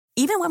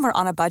Even when we're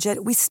on a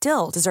budget, we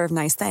still deserve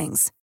nice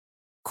things.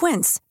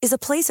 Quince is a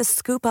place to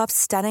scoop up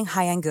stunning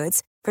high-end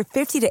goods for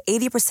 50 to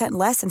 80%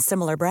 less than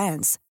similar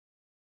brands.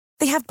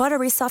 They have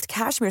buttery soft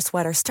cashmere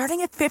sweaters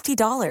starting at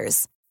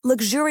 $50,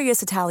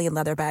 luxurious Italian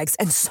leather bags,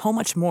 and so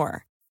much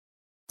more.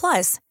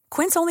 Plus,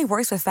 Quince only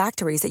works with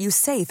factories that use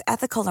safe,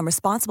 ethical, and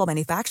responsible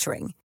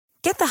manufacturing.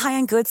 Get the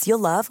high-end goods you'll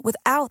love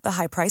without the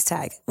high price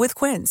tag with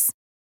Quince.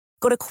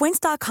 Go to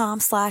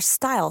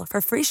quince.com/style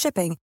for free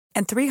shipping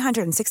and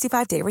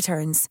 365-day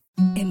returns.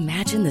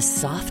 Imagine the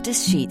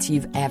softest sheets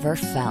you've ever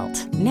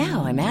felt.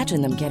 Now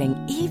imagine them getting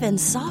even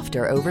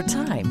softer over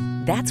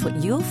time. That's what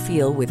you'll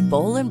feel with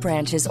Boll &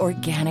 Branch's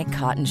organic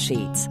cotton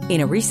sheets.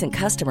 In a recent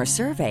customer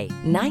survey,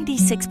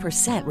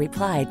 96%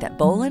 replied that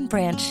Boll &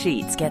 Branch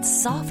sheets get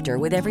softer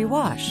with every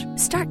wash.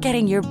 Start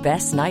getting your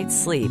best night's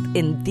sleep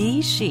in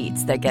these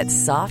sheets that get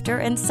softer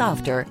and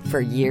softer for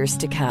years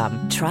to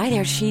come. Try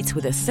their sheets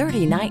with a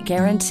 30-night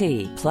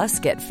guarantee. Plus,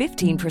 get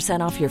 15%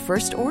 off your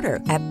first order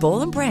at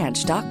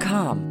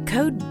bollandbranch.com.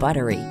 Code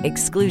BUTTERY.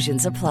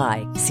 Exclusions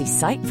apply. See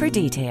site for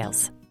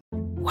details.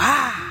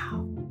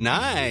 Wow.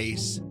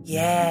 Nice.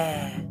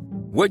 Yeah.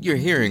 What you're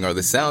hearing are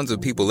the sounds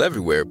of people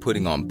everywhere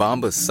putting on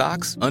Bombas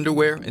socks,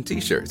 underwear, and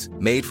T-shirts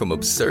made from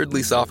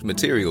absurdly soft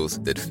materials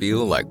that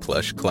feel like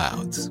plush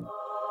clouds.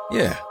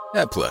 Yeah,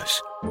 that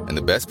plush. And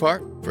the best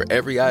part? For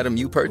every item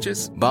you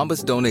purchase,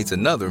 Bombas donates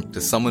another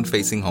to someone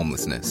facing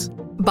homelessness.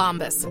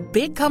 Bombas.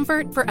 Big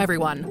comfort for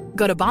everyone.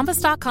 Go to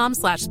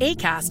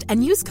bombas.com/ACAST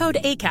and use code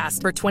ACAST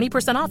for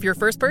 20% off your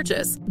first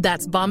purchase.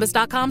 That's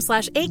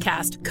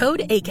bombas.com/ACAST.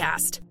 Code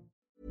ACAST.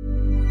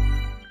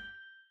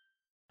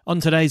 On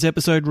today's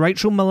episode,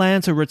 Rachel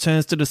Millanta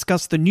returns to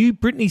discuss the new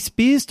Britney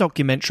Spears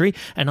documentary,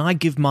 and I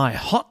give my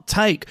hot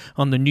take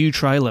on the new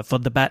trailer for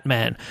The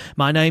Batman.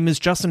 My name is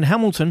Justin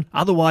Hamilton,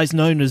 otherwise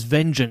known as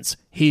Vengeance,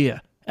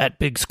 here at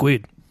Big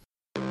Squid.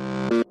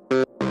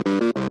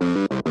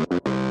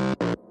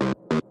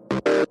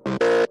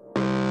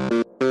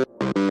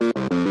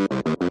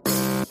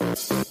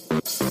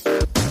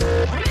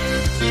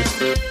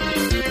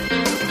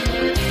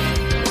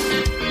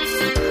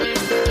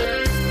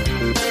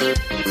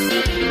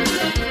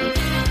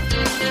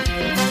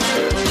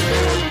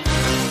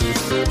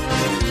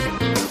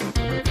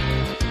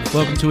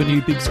 Welcome to a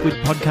new Big Squid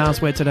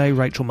podcast where today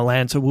Rachel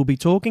Millanta will be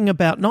talking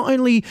about not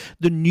only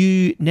the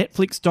new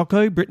Netflix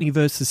doco, Britney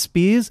vs.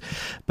 Spears,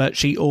 but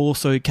she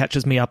also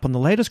catches me up on the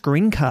latest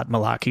green card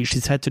malarkey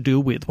she's had to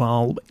deal with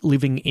while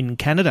living in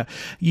Canada.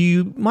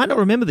 You might not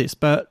remember this,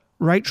 but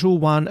Rachel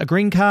won a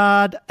green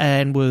card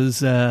and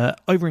was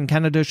over in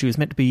Canada. She was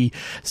meant to be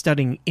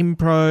studying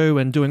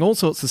impro and doing all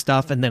sorts of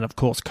stuff, and then of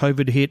course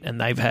COVID hit and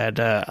they've had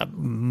a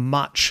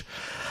much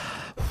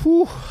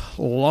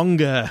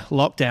longer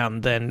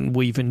lockdown than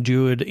we've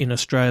endured in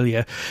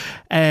Australia.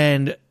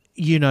 And,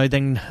 you know,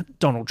 then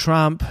Donald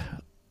Trump,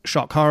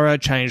 shock horror,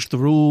 changed the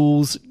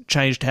rules,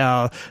 changed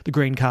how the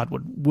green card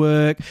would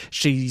work.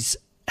 She's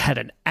had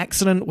an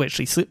accident where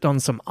she slipped on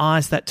some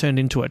ice that turned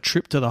into a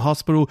trip to the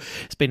hospital.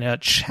 It's been a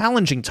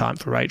challenging time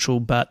for Rachel,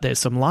 but there's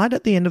some light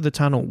at the end of the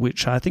tunnel,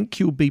 which I think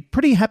you'll be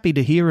pretty happy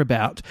to hear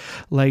about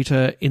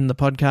later in the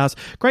podcast.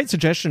 Great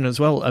suggestion as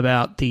well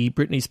about the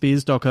Britney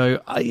Spears doco.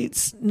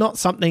 It's not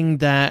something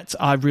that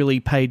I've really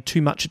paid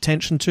too much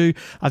attention to.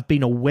 I've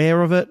been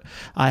aware of it.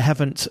 I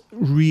haven't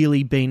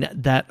really been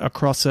that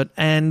across it.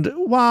 And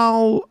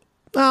while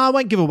I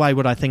won't give away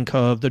what I think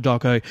of the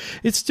doco,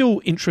 it's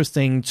still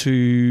interesting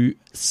to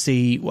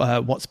see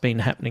what's been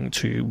happening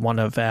to one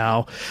of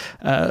our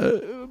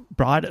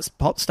brightest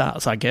pop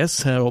stars, I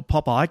guess, or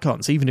pop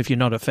icons. Even if you're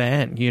not a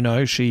fan, you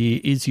know, she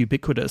is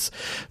ubiquitous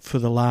for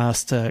the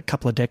last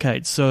couple of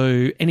decades.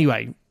 So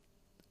anyway,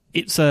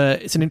 it's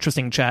an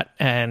interesting chat.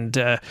 And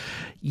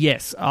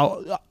yes,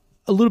 a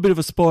little bit of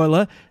a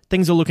spoiler,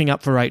 things are looking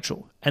up for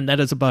Rachel, and that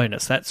is a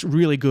bonus. That's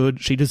really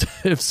good. She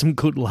deserves some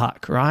good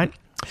luck, right?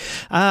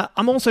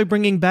 I'm also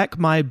bringing back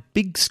my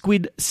Big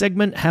Squid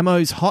segment,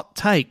 Hamo's Hot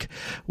Take,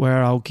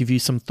 where I'll give you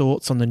some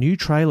thoughts on the new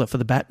trailer for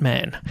The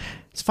Batman.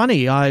 It's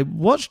funny, I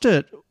watched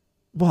it,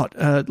 look,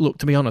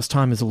 to be honest,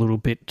 time is a little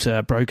bit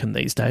broken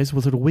these days.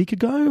 Was it a week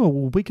ago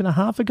or a week and a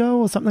half ago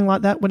or something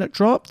like that when it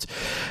dropped?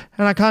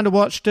 And I kind of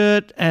watched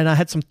it and I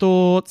had some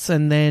thoughts,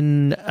 and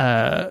then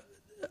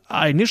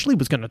I initially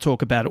was going to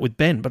talk about it with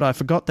Ben, but I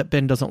forgot that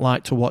Ben doesn't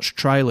like to watch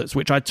trailers,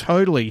 which I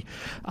totally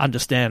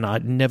understand.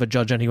 I'd never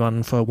judge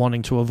anyone for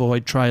wanting to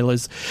avoid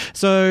trailers.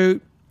 So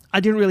I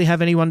didn't really have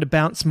anyone to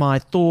bounce my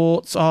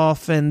thoughts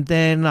off, and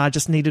then I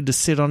just needed to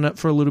sit on it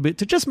for a little bit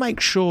to just make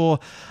sure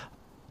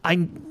I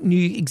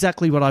knew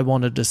exactly what I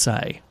wanted to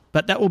say.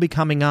 But that will be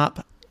coming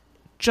up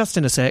just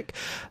in a sec.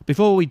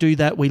 Before we do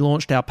that, we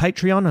launched our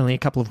Patreon only a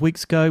couple of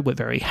weeks ago. We're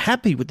very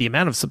happy with the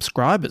amount of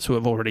subscribers who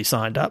have already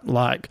signed up.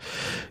 Like,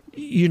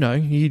 you know,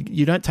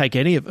 you don't take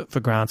any of it for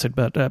granted,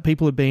 but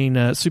people have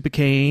been super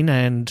keen,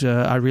 and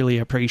I really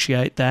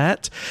appreciate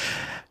that.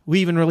 We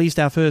even released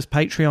our first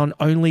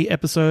Patreon-only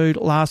episode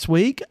last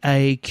week,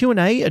 a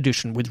Q&A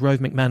edition with Rove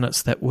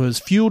McManus that was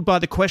fueled by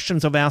the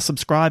questions of our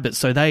subscribers.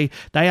 So they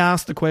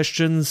asked the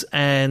questions,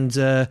 and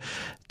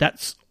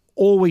that's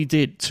all we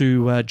did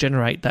to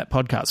generate that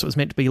podcast. It was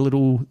meant to be a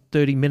little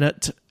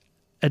 30-minute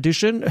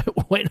edition.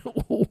 Went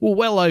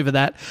well over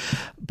that,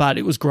 but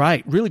it was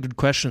great. Really good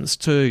questions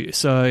too.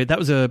 So that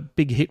was a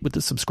big hit with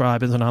the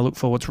subscribers, and I look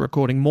forward to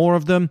recording more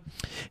of them.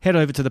 Head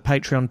over to the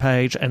Patreon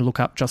page and look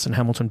up Justin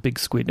Hamilton Big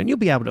Squid, and you'll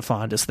be able to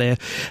find us there.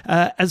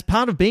 As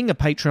part of being a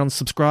Patreon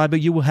subscriber,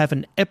 you will have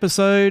an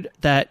episode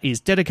that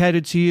is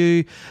dedicated to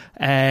you,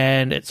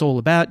 and it's all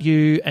about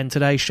you. And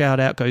today's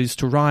shout out goes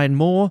to Ryan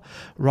Moore.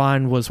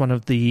 Ryan was one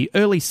of the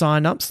early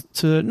sign-ups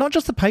to not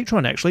just the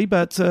Patreon actually,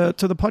 but to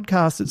the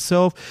podcast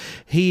itself.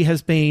 He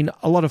has been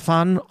a lot of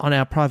fun on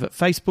our private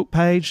Facebook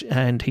page,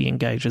 and he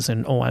engages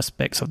in all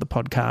aspects of the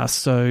podcast.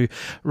 So,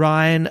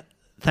 Ryan,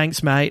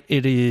 thanks, mate.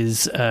 It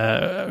is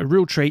a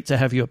real treat to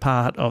have you a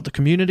part of the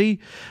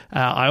community.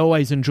 I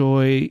always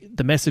enjoy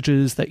the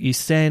messages that you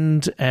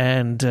send,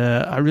 and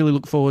I really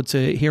look forward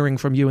to hearing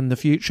from you in the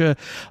future.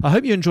 I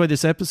hope you enjoy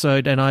this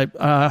episode, and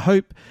I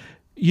hope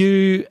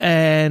you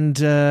and,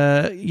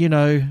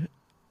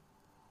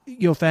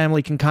 your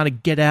family can kind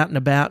of get out and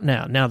about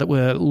now that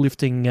we're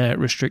lifting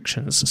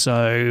restrictions.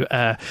 So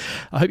I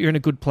hope you're in a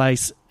good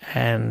place,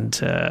 and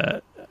I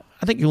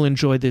think you'll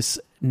enjoy this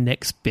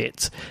next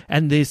bit.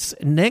 And this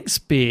next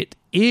bit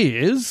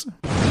is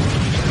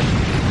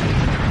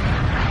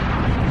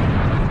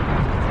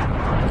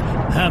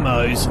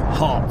Hamo's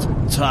Hot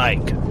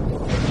Take.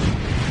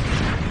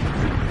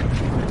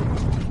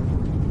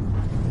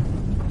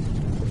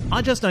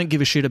 I just don't give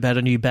a shit about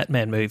a new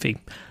Batman movie.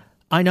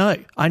 I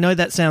know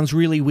that sounds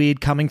really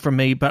weird coming from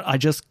me, but I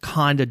just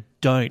kind of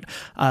don't.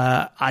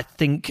 I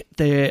think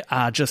there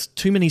are just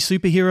too many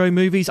superhero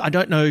movies. I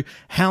don't know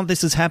how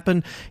this has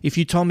happened. If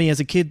you told me as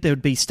a kid there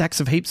would be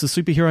stacks of heaps of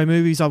superhero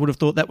movies, I would have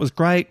thought that was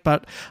great,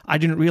 but I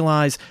didn't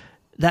realize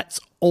that's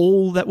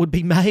all that would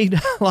be made.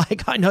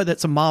 Like, I know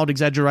that's a mild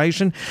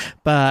exaggeration,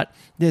 but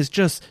there's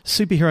just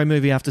superhero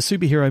movie after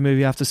superhero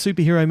movie after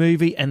superhero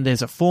movie, and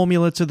there's a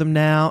formula to them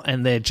now,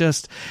 and they're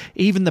just,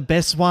 even the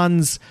best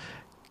ones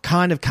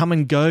kind of come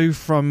and go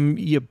from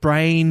your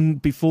brain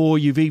before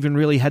you've even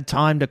really had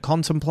time to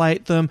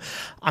contemplate them.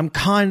 I'm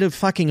kind of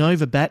fucking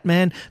over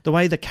Batman. The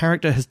way the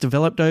character has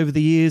developed over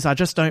the years, I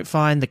just don't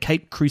find the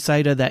Caped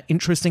Crusader that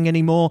interesting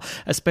anymore,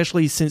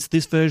 especially since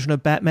this version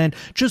of Batman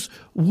just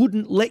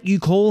wouldn't let you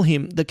call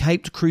him the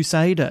Caped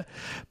Crusader.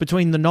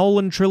 Between the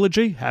Nolan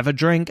trilogy, Have a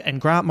Drink,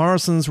 and Grant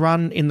Morrison's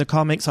run in the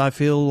comics, I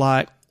feel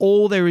like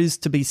all there is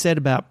to be said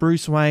about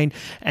Bruce Wayne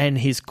and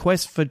his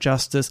quest for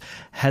justice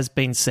has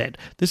been said.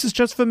 This is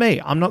just for me.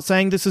 I'm not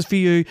saying this is for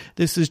you.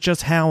 This is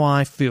just how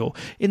I feel.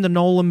 In the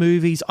Nolan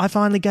movies, I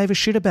finally gave a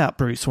shit about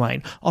Bruce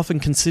Wayne.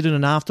 Often considered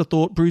an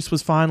afterthought, Bruce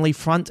was finally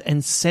front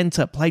and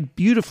center, played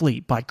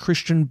beautifully by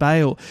Christian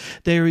Bale.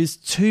 There is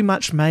too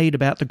much made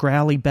about the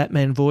growly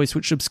Batman voice,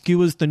 which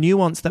obscures the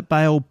nuance that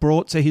Bale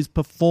brought to his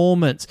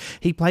performance.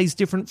 He plays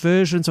different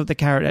versions of the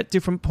character at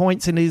different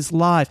points in his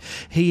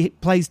life. He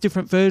plays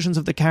different versions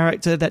of the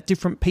character that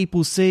different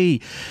people see.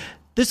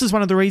 This is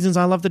one of the reasons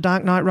I love The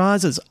Dark Knight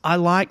Rises. I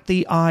like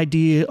the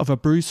idea of a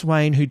Bruce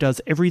Wayne who does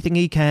everything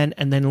he can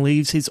and then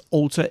leaves his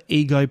alter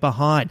ego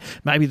behind.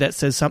 Maybe that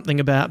says something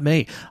about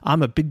me.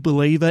 I'm a big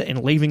believer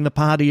in leaving the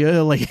party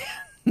early.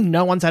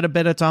 No one's had a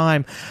better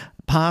time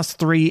past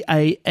 3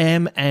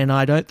 a.m. and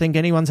I don't think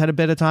anyone's had a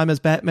better time as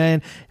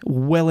Batman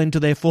well into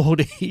their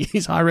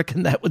 40s. I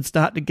reckon that would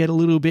start to get a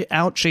little bit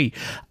ouchy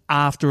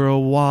after a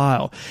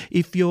while.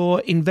 If you're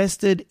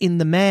invested in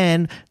the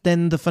man,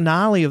 then the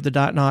finale of The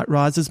Dark Knight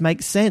Rises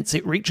makes sense.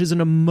 It reaches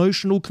an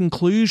emotional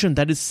conclusion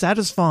that is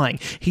satisfying.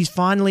 He's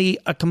finally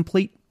a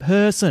complete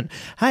person.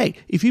 Hey,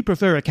 if you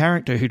prefer a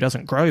character who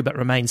doesn't grow but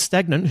remains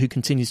stagnant, who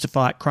continues to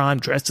fight crime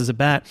dressed as a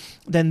bat,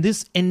 then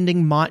this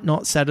ending might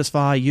not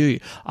satisfy you.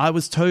 I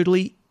was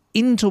totally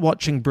into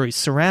watching Bruce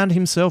surround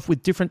himself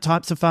with different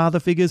types of father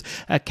figures,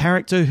 a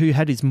character who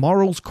had his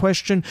morals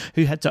questioned,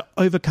 who had to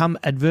overcome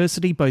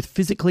adversity both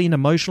physically and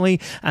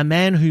emotionally, a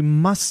man who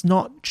must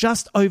not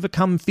just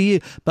overcome fear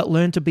but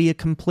learn to be a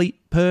complete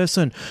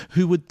person,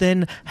 who would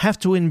then have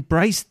to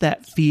embrace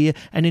that fear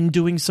and in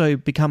doing so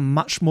become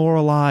much more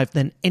alive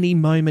than any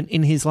moment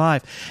in his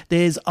life.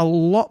 There's a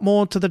lot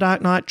more to the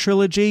Dark Knight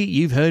trilogy.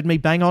 You've heard me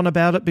bang on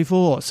about it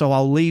before, so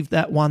I'll leave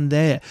that one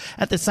there.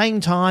 At the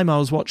same time I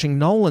was watching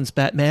Nolan's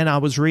Batman, I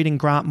was reading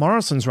Grant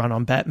Morrison's run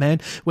on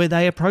Batman, where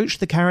they approached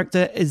the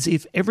character as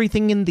if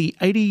everything in the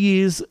 80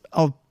 years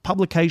of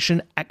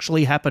publication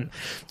actually happened.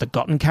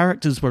 Forgotten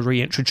characters were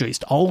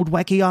reintroduced. Old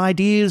wacky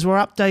ideas were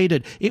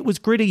updated. It was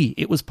gritty.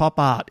 It was pop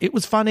art. It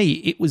was funny.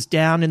 It was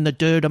down in the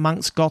dirt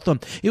amongst Gotham.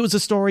 It was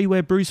a story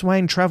where Bruce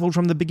Wayne travelled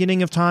from the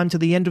beginning of time to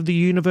the end of the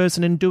universe,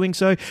 and in doing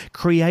so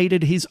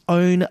created his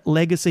own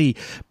legacy.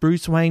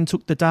 Bruce Wayne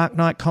took the Dark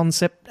Knight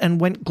concept and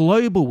went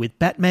global with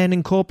Batman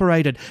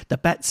Incorporated, the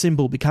bat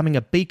symbol becoming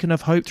a beacon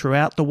of hope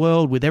throughout the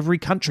world, with every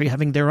country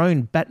having their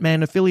own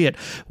Batman affiliate.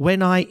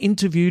 When I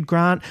interviewed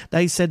Grant,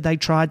 they said they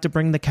tried to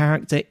bring the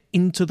character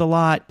into the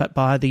light, but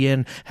by the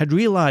end had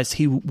realised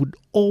he would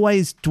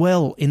always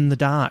dwell in the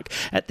dark.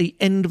 At the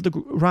end of the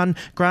run,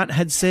 Grant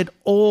had said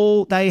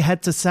all they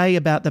had to say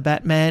about the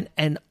Batman,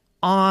 and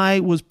I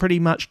was pretty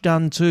much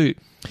done too.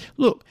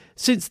 Look,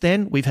 since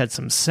then, we've had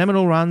some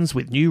seminal runs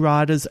with new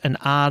writers and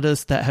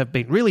artists that have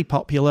been really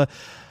popular,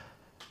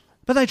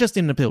 but they just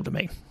didn't appeal to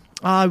me.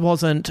 I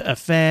wasn't a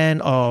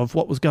fan of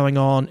what was going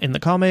on in the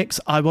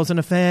comics. I wasn't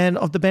a fan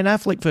of the Ben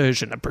Affleck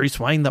version. A Bruce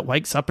Wayne that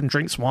wakes up and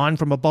drinks wine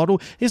from a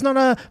bottle is not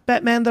a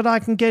Batman that I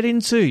can get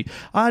into.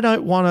 I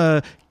don't want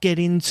to get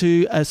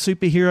into a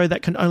superhero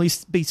that can only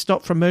be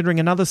stopped from murdering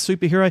another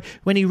superhero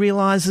when he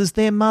realizes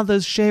their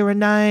mothers share a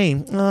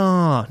name.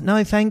 Oh,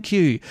 no, thank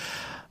you.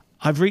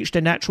 I've reached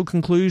a natural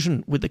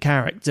conclusion with the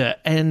character,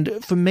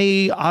 and for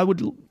me, I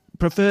would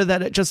prefer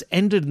that it just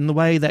ended in the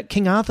way that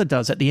King Arthur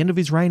does at the end of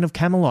his reign of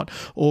Camelot,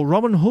 or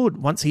Robin Hood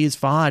once he has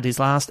fired his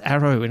last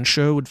arrow in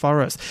Sherwood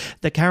Forest.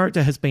 The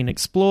character has been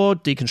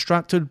explored,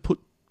 deconstructed, put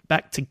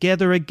back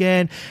together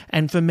again,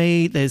 and for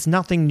me, there's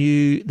nothing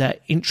new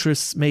that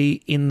interests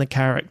me in the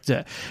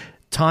character.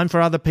 Time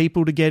for other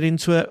people to get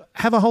into it.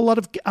 Have a whole lot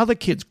of other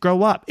kids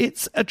grow up.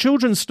 It's a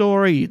children's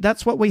story.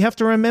 That's what we have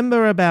to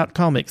remember about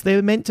comics.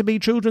 They're meant to be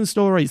children's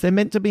stories. They're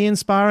meant to be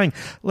inspiring.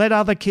 Let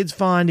other kids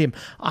find him.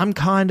 I'm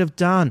kind of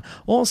done.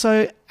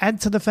 Also,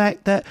 add to the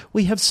fact that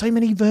we have so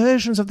many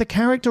versions of the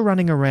character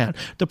running around.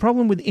 The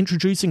problem with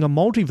introducing a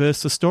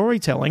multiverse to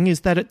storytelling is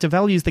that it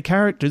devalues the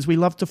characters we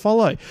love to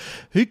follow.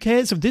 Who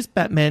cares if this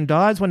Batman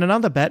dies when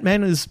another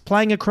Batman is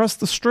playing across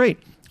the street?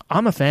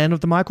 I'm a fan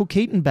of the Michael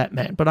Keaton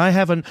Batman, but I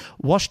haven't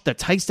washed the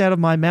taste out of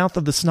my mouth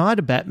of the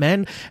Snyder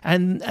Batman,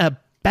 and a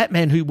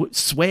Batman who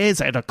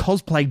swears at a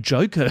cosplay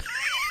Joker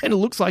and it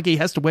looks like he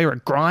has to wear a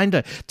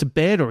grinder to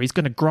bed or he's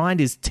going to grind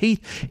his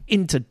teeth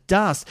into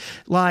dust.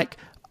 Like,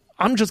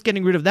 I'm just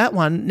getting rid of that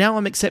one. Now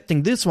I'm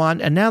accepting this one,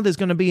 and now there's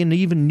going to be an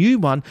even new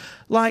one.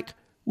 Like,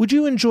 would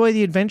you enjoy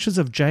the adventures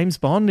of James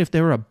Bond if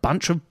there were a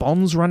bunch of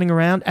Bonds running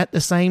around at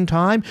the same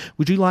time?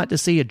 Would you like to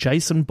see a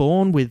Jason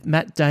Bourne with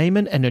Matt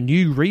Damon and a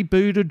new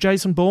rebooted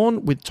Jason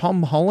Bourne with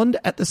Tom Holland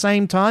at the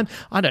same time?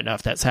 I don't know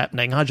if that's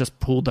happening. I just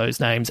pulled those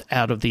names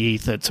out of the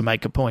ether to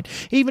make a point.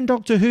 Even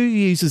Doctor Who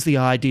uses the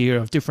idea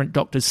of different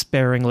doctors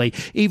sparingly,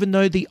 even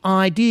though the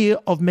idea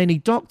of many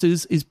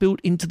doctors is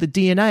built into the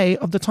DNA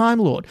of the Time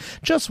Lord.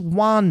 Just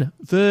one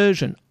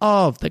version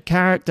of the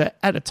character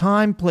at a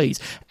time,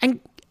 please. And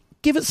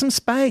give it some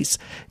space.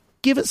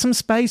 Give it some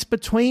space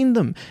between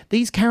them.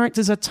 These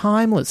characters are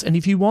timeless, and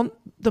if you want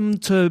them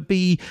to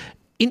be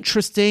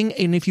interesting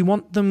and if you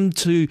want them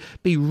to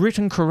be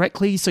written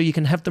correctly so you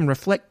can have them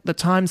reflect the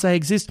times they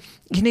exist,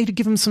 you need to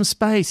give them some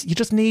space. You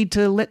just need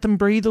to let them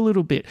breathe a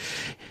little bit.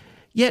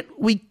 Yet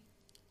we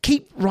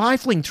keep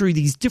rifling through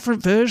these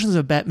different versions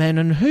of Batman,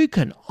 and who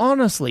can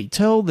honestly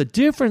tell the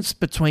difference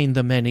between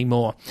them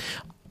anymore?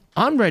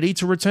 I'm ready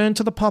to return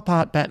to the pop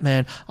art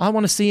Batman. I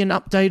want to see an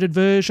updated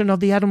version of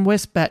the Adam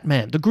West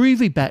Batman, the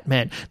groovy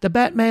Batman, the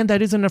Batman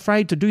that isn't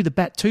afraid to do the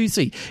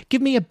Bat-Tusi.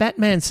 Give me a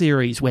Batman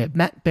series where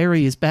Matt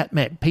Berry is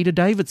Batman, Peter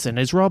Davidson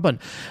is Robin,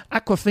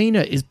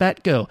 Awkwafina is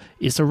Batgirl,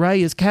 Issa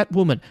Rae is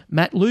Catwoman,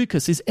 Matt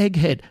Lucas is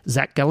Egghead,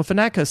 Zach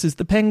Galifianakis is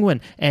the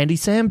Penguin, Andy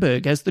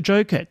Samberg as the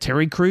Joker,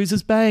 Terry Crews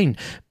as Bane,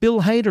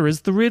 Bill Hader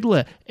as the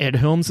Riddler, Ed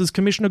Helms as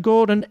Commissioner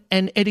Gordon,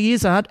 and Eddie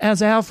Izzard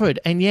as Alfred.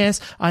 And yes,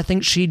 I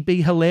think she'd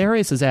be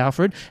hilarious as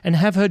Alfred, and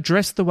have her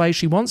dress the way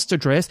she wants to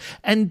dress,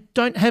 and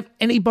don't have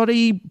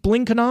anybody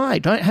blink an eye,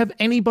 don't have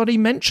anybody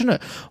mention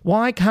it.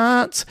 Why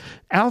can't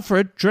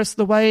Alfred dress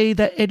the way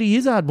that Eddie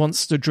Izzard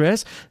wants to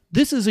dress?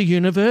 This is a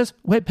universe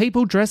where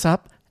people dress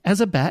up as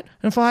a bat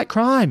and fight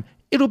crime.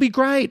 It'll be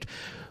great.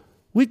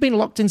 We've been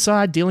locked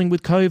inside dealing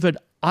with COVID.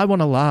 I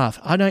want to laugh.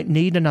 I don't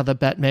need another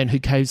Batman who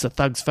caves a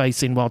thug's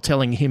face in while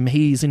telling him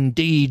he's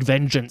indeed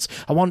vengeance.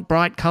 I want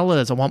bright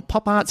colours. I want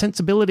pop art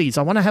sensibilities.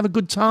 I want to have a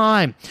good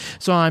time.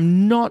 So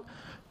I'm not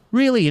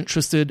really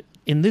interested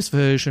in this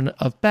version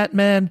of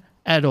Batman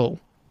at all.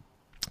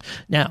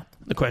 Now,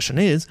 the question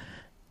is,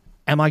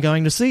 am I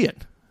going to see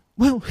it?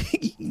 Well,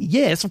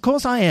 yes, of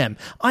course I am.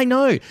 I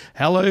know.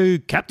 Hello,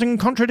 Captain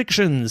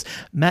Contradictions.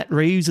 Matt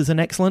Reeves is an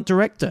excellent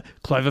director.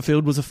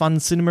 Cloverfield was a fun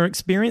cinema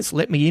experience.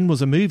 Let Me In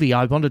was a movie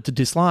I wanted to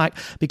dislike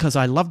because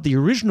I loved the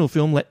original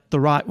film, Let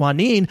the Right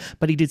One In,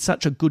 but he did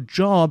such a good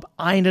job,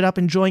 I ended up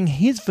enjoying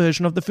his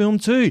version of the film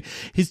too.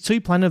 His 2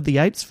 Planet of the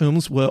Apes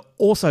films were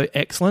also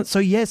excellent, so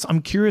yes,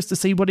 I'm curious to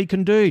see what he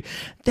can do.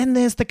 Then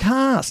there's the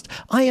cast.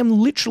 I am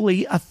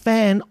literally a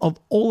fan of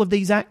all of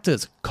these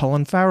actors.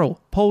 Colin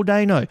Farrell, Paul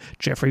Dano,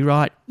 Jeffrey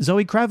Wright,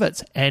 Zoe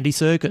Kravitz, Andy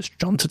Serkis,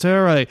 John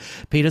Turturro,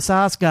 Peter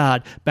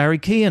Sarsgaard, Barry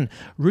Keoghan,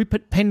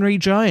 Rupert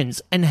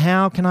Penry-Jones, and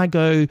how can I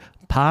go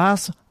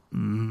past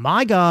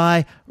my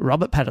guy,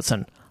 Robert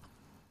Pattinson?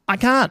 I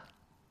can't.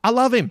 I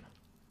love him.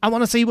 I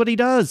want to see what he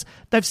does.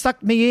 They've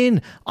sucked me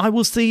in. I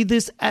will see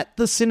this at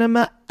the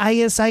cinema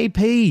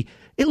ASAP.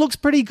 It looks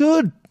pretty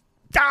good.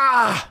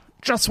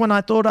 Just when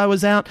I thought I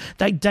was out,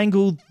 they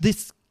dangled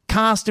this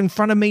cast in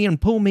front of me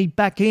and pull me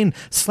back in,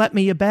 slap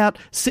me about,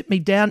 sit me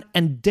down,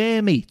 and dare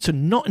me to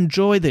not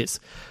enjoy this.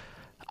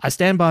 I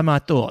stand by my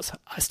thoughts.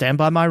 I stand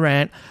by my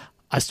rant.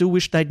 I still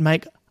wish they'd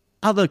make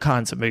other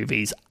kinds of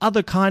movies,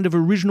 other kind of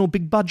original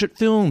big-budget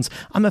films.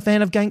 I'm a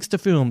fan of gangster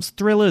films,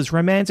 thrillers,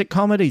 romantic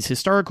comedies,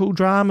 historical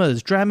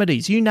dramas,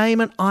 dramedies, you name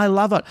it, I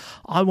love it.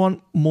 I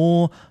want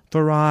more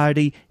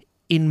variety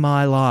in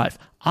my life.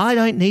 I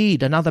don't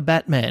need another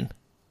Batman.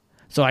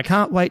 So I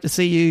can't wait to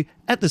see you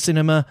at the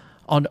cinema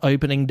on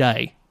opening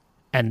day.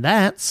 And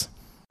that's...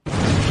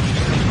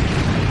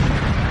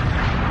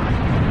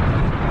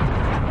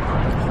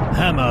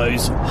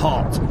 Hamo's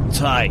Hot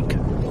Take.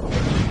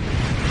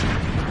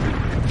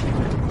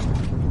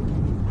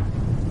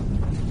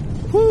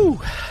 Whew.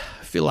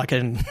 I feel like I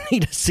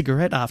need a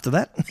cigarette after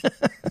that.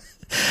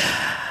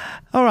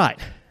 All right,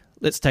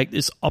 let's take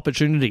this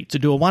opportunity to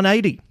do a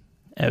 180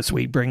 as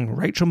we bring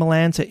Rachel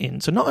Melanta in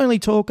to not only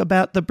talk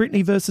about the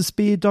Britney versus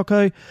Spears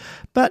doco,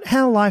 but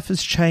how life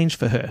has changed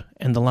for her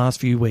in the last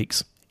few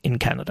weeks in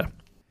Canada.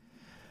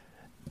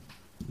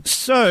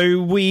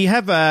 So we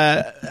have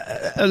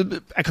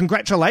a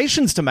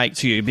congratulations to make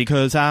to you,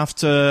 because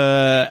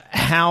after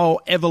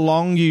however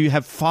long you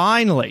have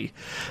finally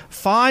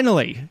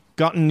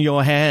gotten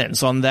your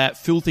hands on that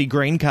filthy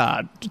green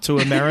card to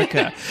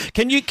America.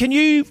 Can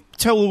you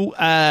tell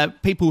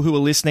people who are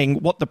listening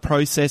what the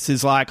process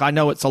is like? I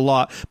know it's a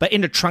lot, but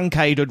in a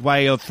truncated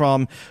way of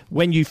from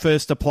when you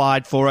first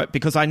applied for it,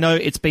 because I know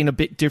it's been a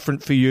bit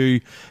different for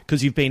you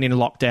because you've been in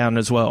lockdown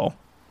as well.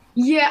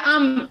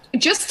 Yeah,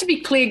 just to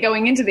be clear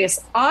going into this,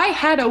 I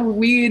had a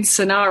weird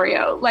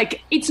scenario.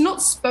 Like, it's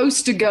not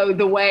supposed to go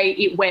the way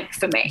it went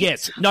for me.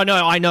 Yes. No,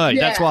 I know.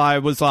 Yeah. That's why I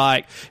was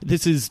like,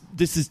 this is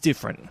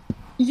different.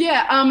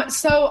 Yeah,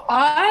 so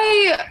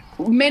I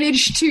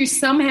managed to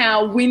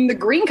somehow win the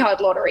green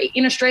card lottery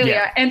in Australia.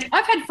 Yeah. And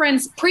I've had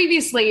friends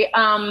previously,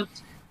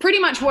 pretty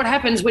much what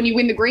happens when you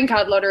win the green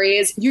card lottery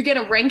is you get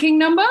a ranking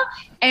number,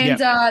 and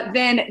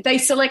then they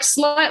select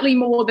slightly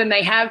more than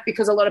they have,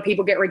 because a lot of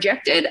people get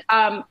rejected,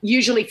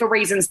 usually for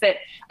reasons that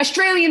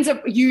Australians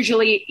are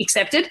usually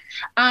accepted.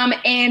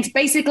 And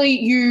basically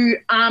you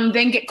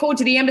then get called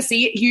to the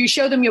embassy, you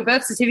show them your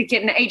birth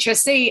certificate and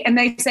HSC, and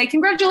they say,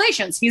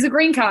 congratulations, here's a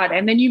green card,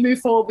 and then you move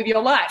forward with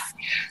your life.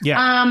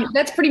 Yeah.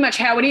 That's pretty much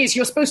how it is.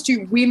 You're supposed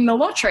to win the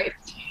lottery.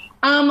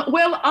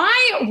 Well,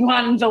 I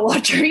won the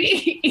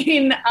lottery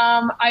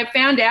I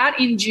found out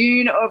in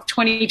June of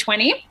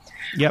 2020.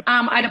 Yep.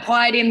 I'd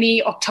applied in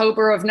the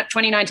October of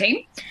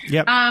 2019.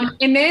 Yep.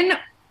 And then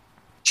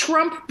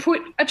Trump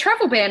put a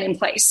travel ban in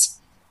place,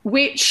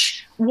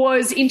 which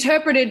was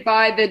interpreted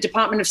by the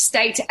Department of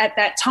State at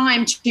that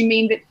time to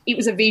mean that it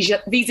was a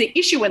visa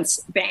issuance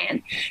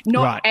ban,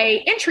 not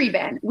a entry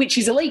ban, which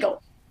is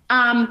illegal.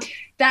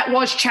 That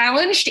was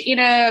challenged in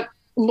a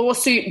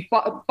lawsuit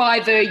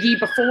by the year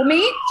before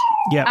me.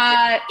 Yep.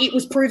 It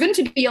was proven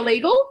to be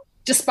illegal.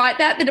 Despite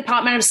that, the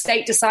Department of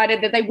State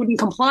decided that they wouldn't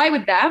comply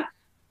with that,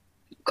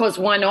 because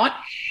why not?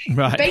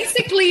 Right.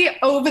 Basically,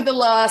 over the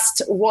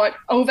last,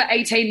 over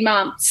 18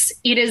 months,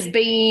 it has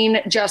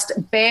been just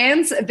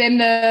bans. Then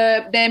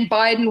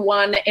Biden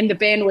won and the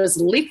ban was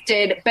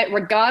lifted. But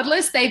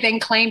regardless, they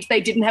then claimed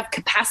they didn't have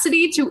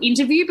capacity to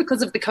interview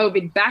because of the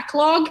COVID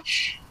backlog.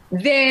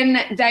 Then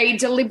they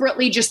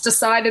deliberately just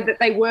decided that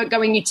they weren't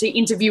going to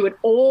interview at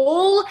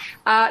all.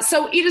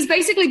 So it has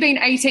basically been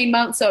 18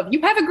 months of,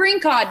 you have a green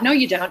card. No,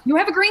 you don't. You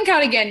have a green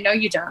card again. No,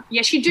 you don't.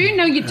 Yes, you do.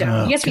 No, you don't.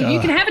 Oh, yes, God. You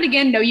can have it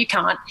again. No, you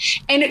can't.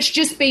 And it's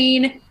just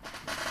been,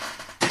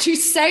 to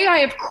say I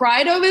have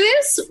cried over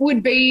this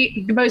would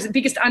be the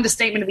biggest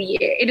understatement of the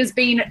year. It has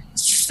been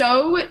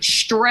so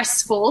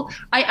stressful.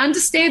 I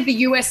understand the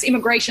US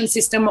immigration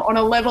system on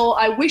a level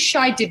I wish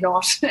I did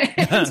not.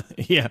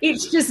 Yeah.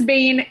 It's just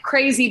been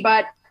crazy,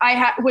 but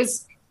I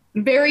was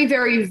very,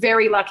 very,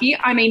 very lucky.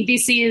 I mean,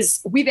 this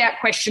is without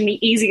question the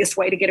easiest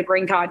way to get a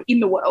green card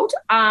in the world.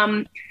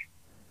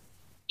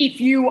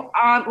 If you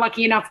aren't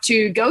lucky enough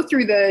to go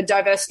through the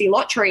diversity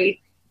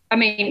lottery, I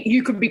mean,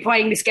 you could be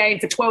playing this game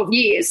for 12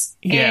 years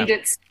and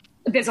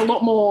there's a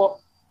lot more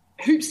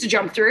hoops to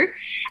jump through.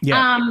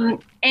 Yeah.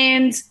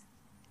 And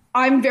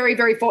I'm very,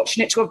 very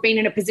fortunate to have been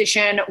in a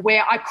position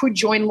where I could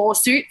join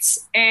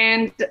lawsuits.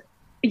 And,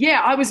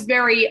 I was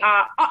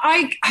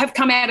I have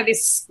come out of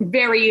this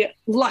very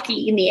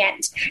lucky in the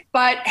end.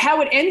 But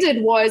how it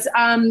ended was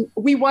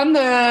we won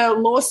the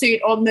lawsuit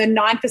on the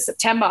 9th of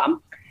September.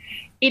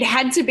 It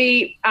had to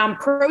be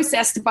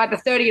processed by the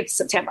 30th of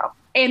September.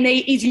 And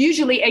there is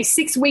usually a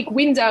 6-week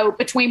window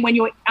between when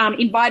you're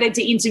invited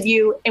to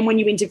interview and when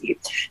you interview.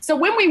 So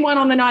when we won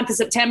on the 9th of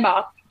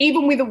September,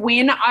 even with a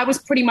win, I was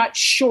pretty much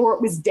sure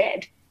it was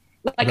dead.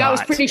 I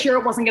was pretty sure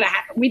it wasn't going to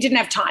happen. We didn't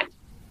have time.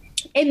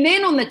 And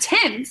then on the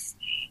 10th,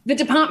 the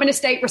Department of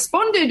State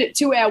responded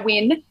to our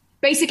win,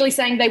 basically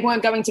saying they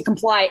weren't going to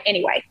comply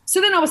anyway. So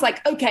then I was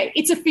like, okay,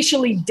 it's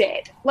officially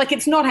dead.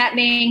 It's not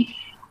happening.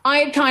 I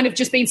had kind of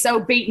just been so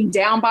beaten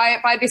down by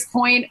it by this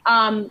point,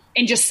 and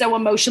just so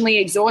emotionally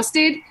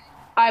exhausted.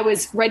 I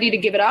was ready to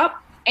give it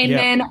up. And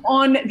then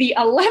on the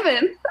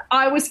 11th,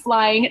 I was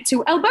flying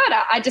to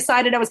Alberta. I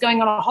decided I was going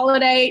on a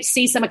holiday,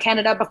 see some of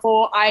Canada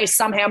before I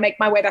somehow make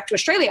my way back to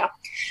Australia.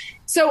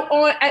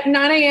 So at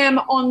 9 a.m.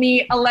 on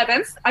the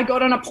 11th, I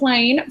got on a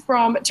plane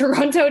from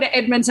Toronto to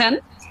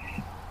Edmonton.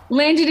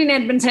 landed in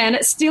Edmonton,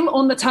 still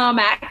on the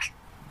tarmac.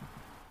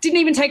 Didn't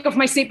even take off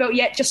my seatbelt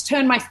yet, just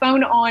turned my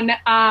phone on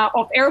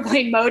off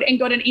airplane mode and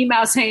got an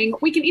email saying,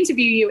 we can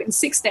interview you in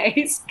 6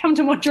 days. Come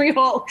to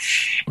Montreal.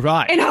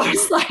 Right. And I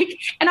was like,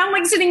 and I'm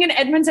like sitting in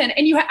Edmonton,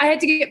 and I had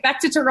to get back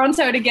to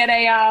Toronto to get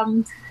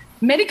a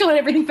medical and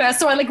everything first.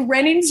 So I like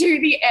ran into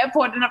the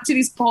airport and up to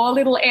this poor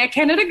little Air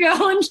Canada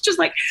girl, and just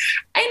like,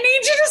 I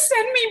need you to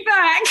send me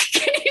back.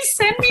 Can you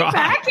send me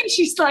back? And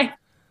she's like,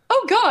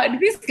 oh God,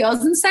 this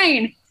girl's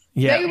insane.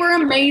 Yeah. They were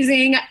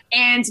amazing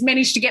and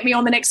managed to get me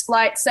on the next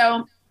flight.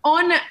 So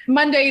on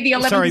Monday, the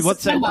 11th of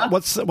September.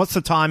 What's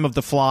the time of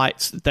the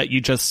flight that you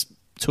just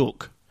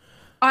took?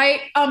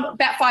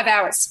 About 5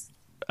 hours.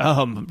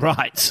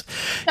 Right.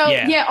 So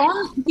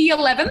on the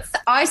 11th,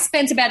 I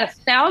spent about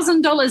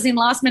 $1,000 in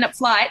last minute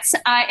flights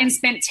and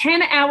spent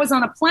 10 hours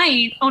on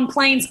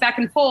planes back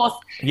and forth.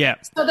 Yeah.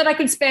 So that I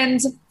could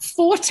spend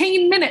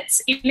 14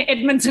 minutes in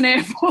Edmonton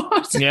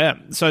Airport. Yeah.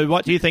 So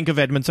what do you think of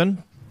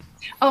Edmonton?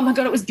 Oh my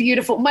God, it was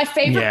beautiful. My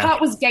favorite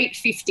part was Gate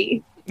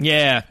 50.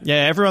 Yeah.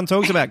 Everyone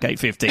talks about Gate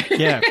 50.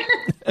 Yeah.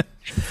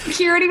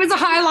 Security was a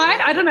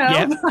highlight. I don't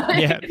know.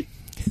 Yeah.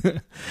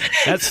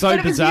 That's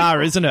so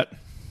bizarre, isn't it?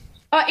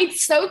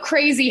 It's so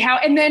crazy how,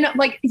 and then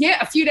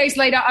a few days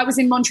later I was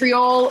in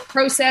Montreal,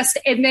 processed,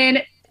 and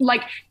then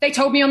they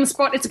told me on the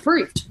spot it's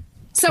approved.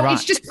 So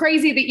It's just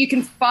crazy that you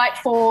can fight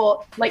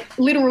for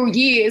literal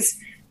years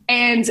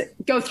and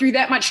go through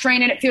that much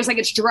strain, and it feels like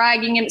it's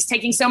dragging and it's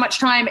taking so much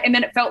time. And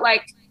then it felt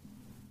like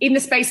in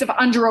the space of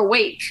under a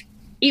week,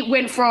 it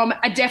went from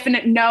a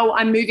definite no,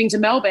 I'm moving to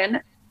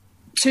Melbourne,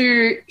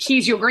 to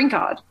here's your green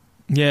card.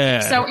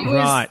 Yeah. So it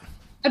was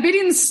a bit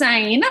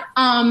insane,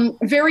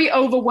 very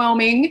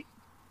overwhelming.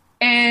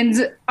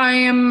 And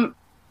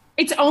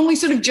it's only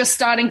sort of just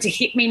starting to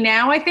hit me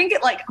now. I think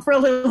for a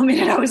little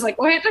minute I was like,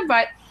 what?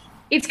 But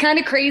it's kind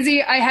of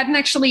crazy. I hadn't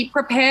actually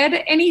prepared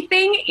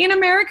anything in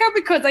America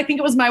because I think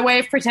it was my way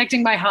of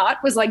protecting my heart,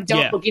 was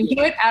don't look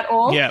into it at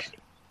all. Yeah.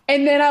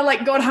 And then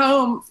I got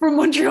home from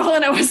Montreal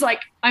and I was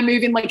like, I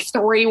move in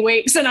 3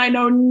 weeks and I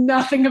know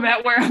nothing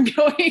about where I'm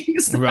going.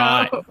 So.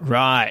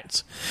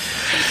 Right.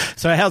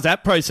 So how's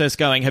that process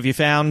going? Have you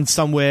found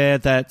somewhere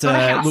that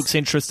looks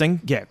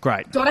interesting? Yeah,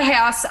 great. Got a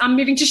house. I'm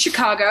moving to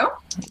Chicago.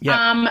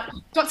 Yep.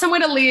 Got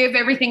somewhere to live,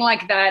 everything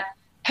like that.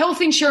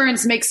 Health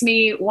insurance makes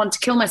me want to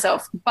kill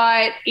myself,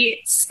 but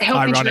it's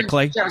health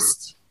insurance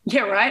just,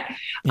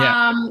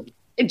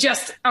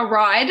 just a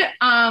ride.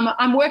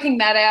 I'm working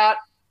that out.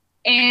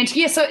 And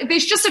so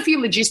there's just a few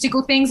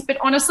logistical things, but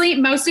honestly,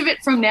 most of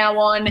it from now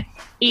on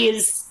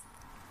is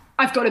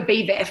I've got to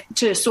be there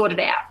to sort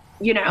it out,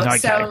 Okay.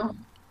 So,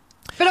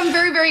 but I'm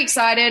very, very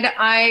excited.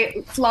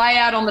 I fly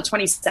out on the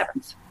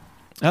 27th.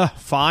 Oh,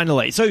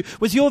 finally. So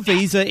was your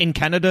visa in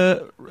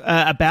Canada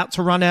about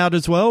to run out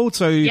as well?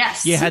 So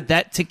yes. You had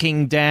that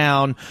ticking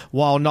down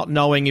while not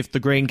knowing if the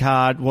green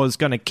card was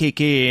going to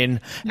kick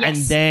in. Yes. And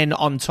then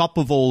on top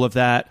of all of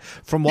that,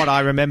 from what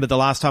I remember the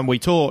last time we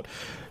talked,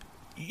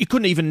 you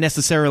couldn't even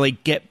necessarily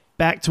get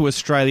back to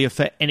Australia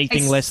for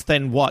anything less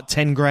than,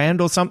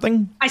 $10,000 or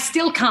something? I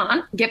still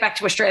can't get back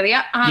to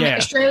Australia.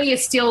 Australia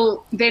is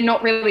still, they're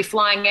not really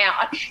flying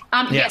out.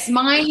 Yes,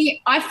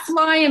 I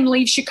fly and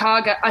leave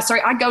Chicago.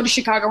 I go to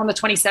Chicago on the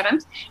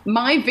 27th.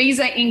 My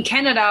visa in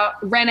Canada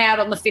ran out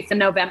on the 5th of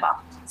November.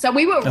 So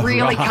we were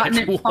really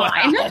cutting it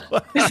fine.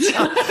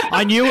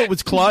 I knew it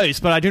was close,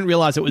 but I didn't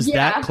realize it was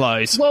that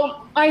close.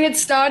 Well, I had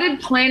started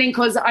planning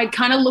because I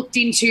kind of looked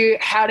into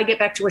how to get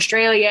back to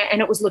Australia,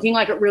 and it was looking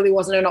like it really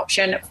wasn't an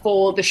option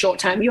for the short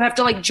term. You have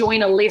to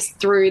join a list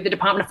through the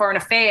Department of Foreign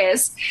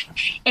Affairs,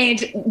 and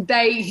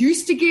they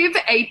used to give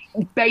a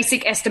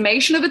basic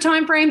estimation of the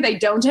time frame. They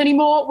don't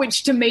anymore,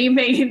 which to me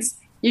means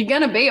you're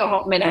going to be a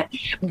hot minute.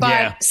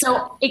 But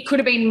so it could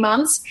have been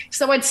months.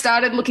 So I'd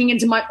started looking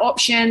into my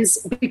options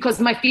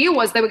because my fear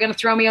was they were going to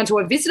throw me onto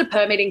a visitor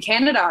permit in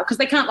Canada because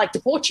they can't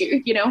deport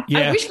you, Yeah.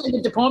 I wish they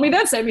would deport me.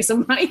 That'd save me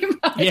some money.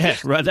 Yeah,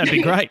 right. That'd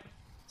be great.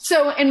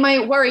 So, and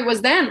my worry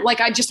was then,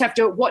 I just have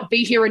to,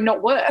 be here and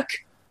not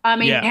work? I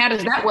mean, how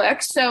does that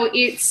work? So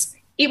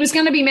it was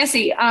going to be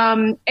messy.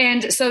 And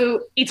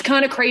so it's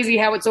kind of crazy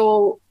how it's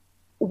all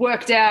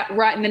worked out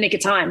right in the nick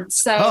of time.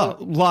 So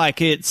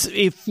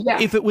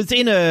if it was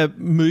in a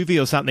movie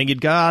or something, you'd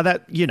go,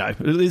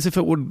 as if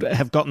it would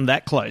have gotten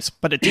that close,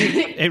 but it did.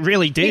 It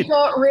really did. It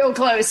got real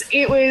close.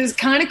 It was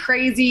kind of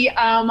crazy.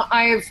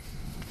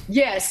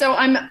 So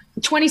I'm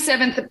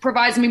 27th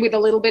provides me with a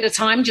little bit of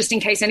time just in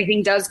case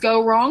anything does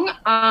go wrong.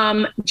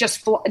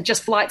 Just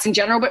flights in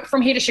general. But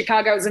from here to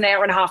Chicago is an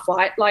hour and a half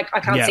flight. I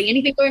can't see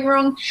anything going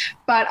wrong.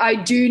 But I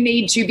do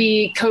need to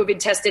be COVID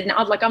tested. And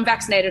I'm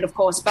vaccinated, of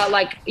course.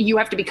 But you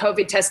have to be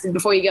COVID tested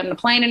before you get on the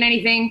plane and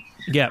anything.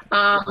 Yeah.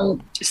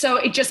 So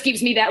it just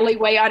gives me that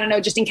leeway. I don't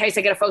know, just in case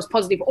I get a false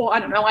positive, or I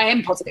don't know, I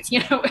am positive.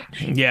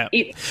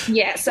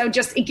 Yeah. So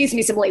just it gives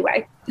me some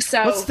leeway.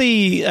 So what's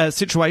the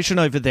situation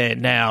over there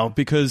now?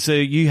 Because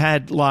you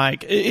had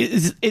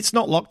it's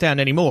not lockdown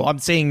anymore. I'm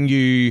seeing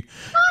you.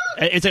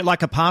 Is it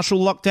a partial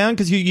lockdown?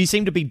 Because you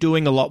seem to be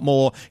doing a lot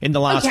more in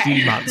the last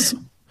few months.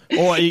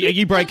 Or are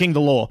you breaking the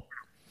law?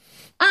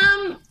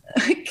 Kind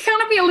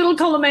a little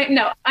column A.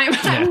 No,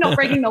 I'm not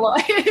breaking the law.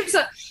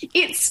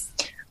 It's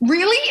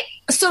really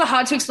sort of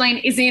hard to explain,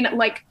 is in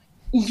like,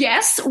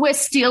 yes, we're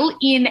still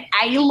in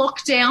a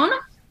lockdown,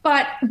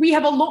 but we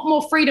have a lot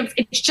more freedom.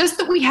 It's just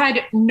that we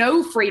had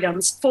no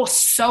freedoms for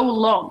so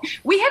long.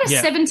 We had a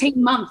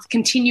 17-month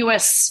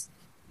continuous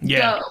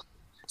go.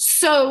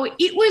 So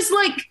it was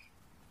like,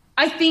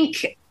 I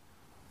think,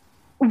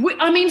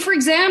 for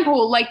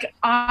example, like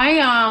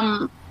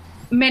I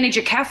manage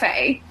a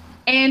cafe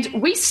and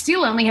we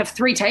still only have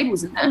 3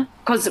 tables in there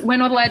because we're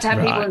not allowed to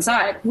have people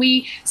inside.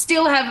 We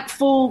still have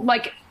full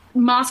like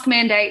mask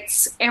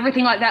mandates,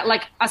 everything like that,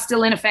 like are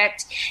still in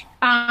effect.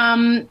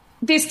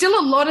 There's still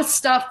a lot of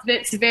stuff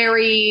that's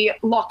very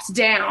locked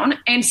down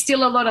and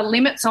still a lot of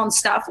limits on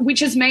stuff,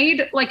 which has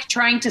made like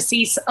trying to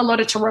see a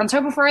lot of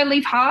Toronto before I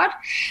leave hard.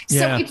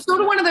 So it's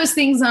sort of one of those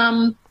things.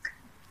 A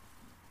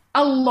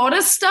lot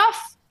of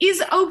stuff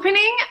is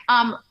opening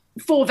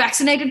for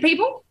vaccinated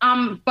people,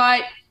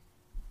 but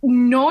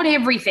not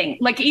everything.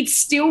 Like it's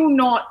still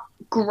not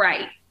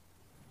great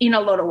in a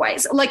lot of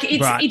ways. Like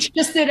it's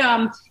just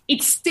that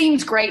it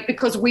seems great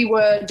because we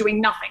were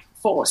doing nothing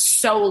for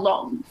so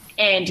long.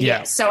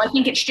 And so I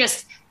think it's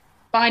just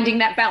finding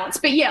that balance.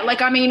 But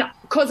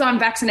because I'm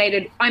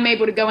vaccinated, I'm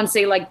able to go and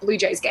see like Blue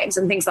Jays games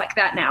and things like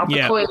that now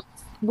because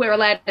we're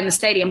allowed in the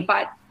stadium.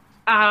 But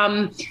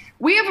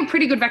we have a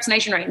pretty good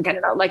vaccination rate in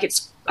Canada. Like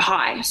it's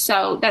high.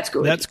 So that's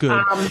good. That's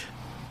good.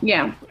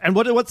 And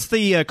what's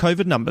the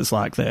COVID numbers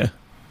like there?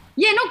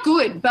 Yeah, not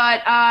good. But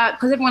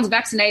because everyone's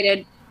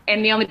vaccinated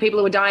and the only people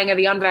who are dying are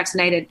the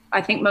unvaccinated,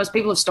 I think most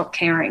people have stopped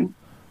caring.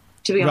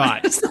 To be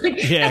honest,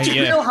 that's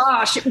real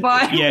harsh,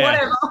 but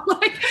whatever.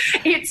 Like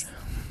it's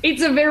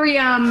a very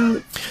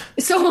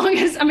so long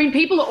as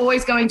people are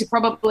always going to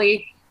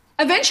probably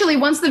eventually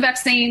once the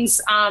vaccines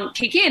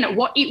kick in,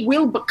 what it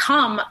will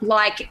become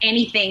like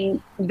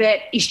anything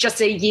that is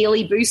just a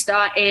yearly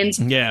booster, and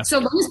so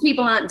long as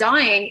people aren't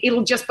dying,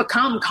 it'll just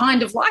become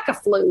kind of like a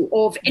flu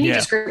of any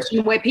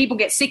description where people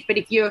get sick, but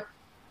if you're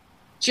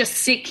just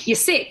sick, you're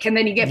sick, and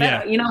then you get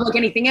better. Like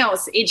anything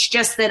else. It's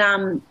just that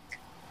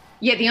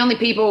the only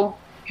people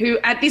who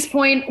at this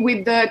point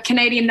with the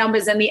Canadian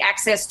numbers and the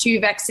access to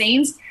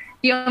vaccines,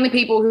 the only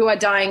people who are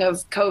dying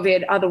of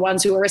COVID are the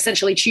ones who are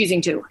essentially choosing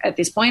to at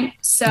this point.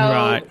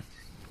 So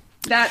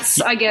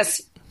that's, I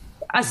guess,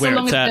 as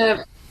long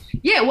as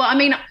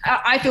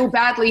I feel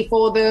badly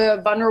for the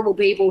vulnerable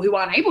people who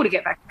aren't able to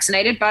get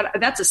vaccinated, but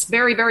that's a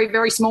very, very,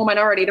 very small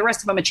minority. The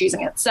rest of them are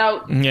choosing it.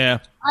 So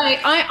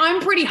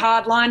I'm pretty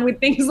hardline with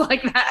things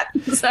like that.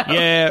 So.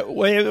 Yeah,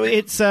 well,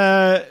 it's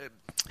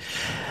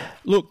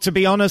look, to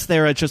be honest,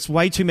 there are just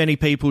way too many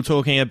people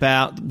talking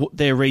about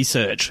their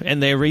research.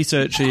 And their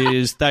research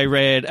is they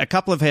read a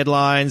couple of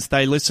headlines,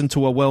 they listened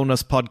to a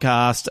wellness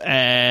podcast,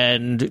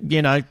 and,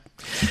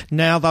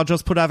 now they'll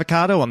just put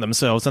avocado on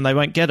themselves and they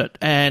won't get it.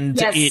 And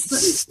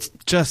it's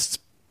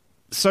just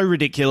so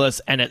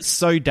ridiculous and it's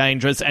so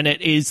dangerous. And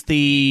it's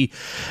the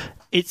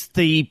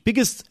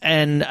biggest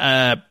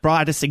and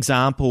brightest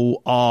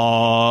example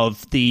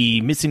of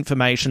the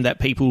misinformation that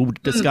people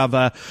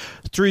discover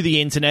through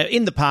the internet.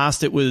 In the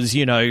past, it was,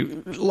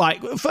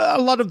 like for a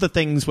lot of the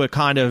things were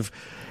kind of,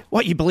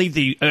 what, you believe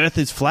the earth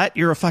is flat?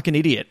 You're a fucking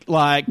idiot.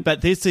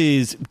 But this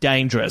is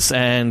dangerous.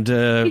 And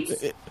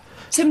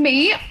to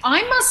me,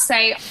 I must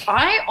say,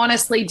 I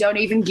honestly don't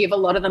even give a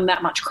lot of them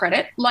that much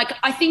credit. Like,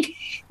 I think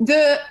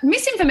the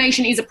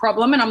misinformation is a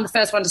problem, and I'm the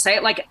first one to say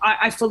it. Like,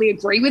 I fully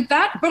agree with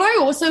that. But I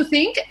also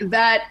think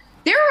that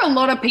there are a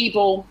lot of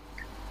people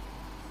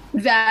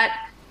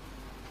that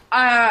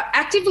are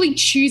actively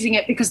choosing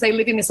it because they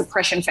live in this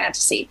oppression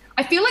fantasy.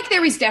 I feel like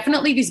there is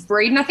definitely this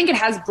breed, and I think it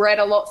has bred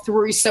a lot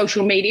through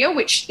social media,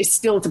 which is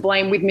still to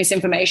blame with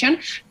misinformation.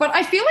 But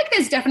I feel like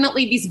there's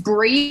definitely this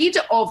breed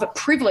of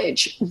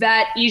privilege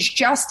that is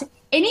just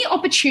any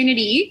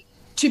opportunity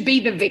to be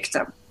the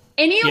victim.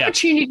 Any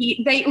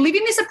opportunity, they live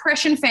in this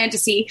oppression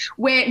fantasy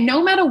where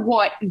no matter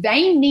what,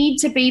 they need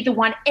to be the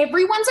one.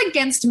 Everyone's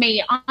against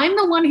me. I'm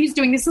the one who's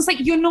doing this. It's like,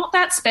 you're not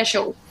that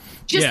special.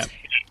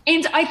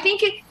 And I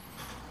think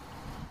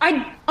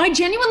I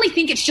genuinely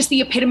think it's just the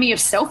epitome of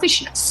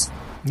selfishness.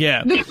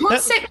 Yeah. The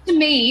concept to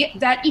me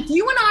that if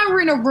you and I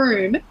were in a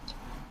room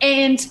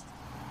and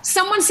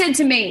someone said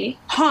to me,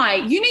 hi,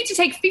 you need to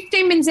take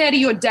 15 minutes out of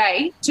your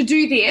day to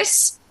do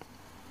this,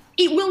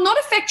 it will not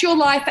affect your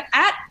life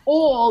at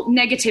all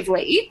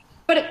negatively,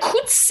 but it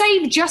could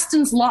save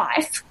Justin's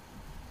life.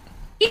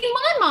 In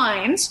my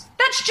mind,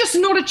 that's just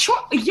not a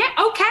choice. Yeah,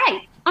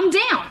 okay, I'm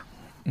down.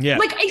 Yeah.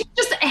 Like, it's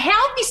just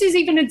how this is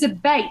even a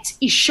debate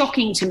is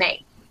shocking to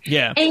me.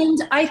 Yeah. And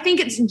I think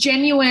it's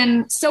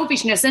genuine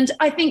selfishness. And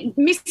I think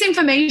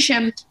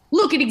misinformation,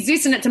 look, it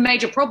exists and it's a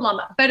major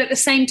problem. But at the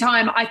same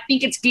time, I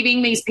think it's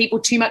giving these people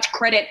too much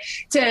credit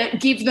to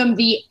give them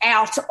the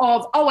out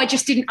of, oh, I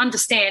just didn't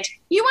understand.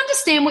 You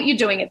understand what you're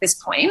doing at this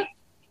point.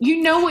 you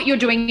know what you're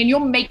doing and you're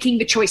making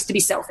the choice to be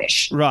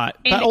selfish. Right.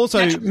 And but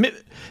also,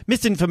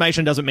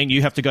 misinformation doesn't mean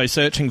you have to go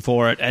searching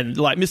for it. And,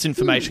 like,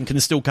 misinformation can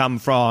still come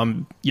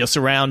from your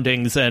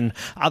surroundings and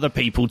other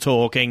people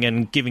talking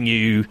and giving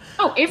you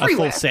a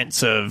false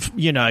sense of,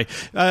 you know.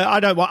 I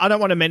don't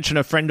want to mention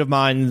a friend of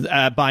mine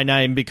by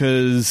name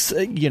because,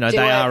 you know, they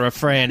are a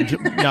friend.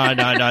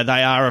 No,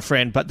 they are a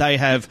friend. But they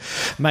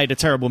have made a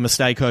terrible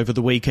mistake over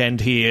the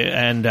weekend here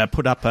and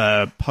put up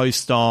a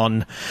post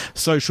on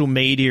social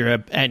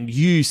media and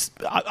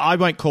I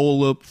won't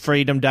call it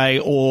Freedom Day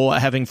or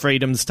having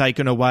freedoms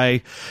taken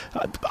away.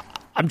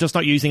 I'm just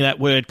not using that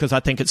word because I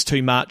think it's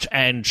too much.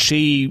 And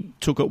she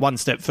took it one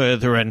step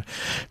further and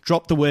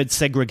dropped the word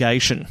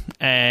segregation.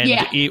 And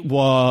it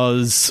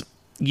was,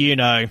 you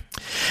know,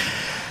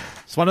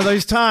 it's one of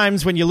those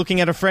times when you're looking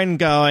at a friend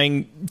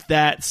going,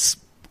 that's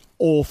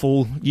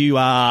awful. You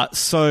are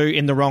so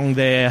in the wrong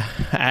there.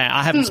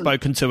 I haven't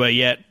spoken to her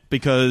yet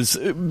because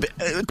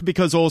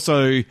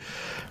also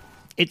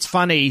it's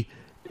funny.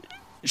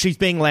 She's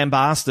being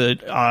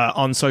lambasted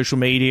on social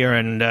media,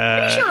 and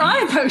pretty sure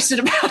I posted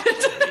about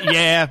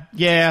it.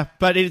 yeah,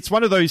 but it's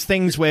one of those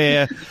things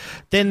where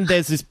then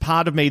there's this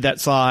part of me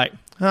that's like,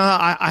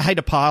 I hate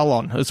a pile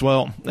on as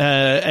well,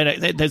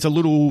 and there's a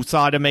little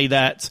side of me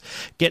that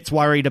gets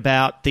worried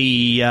about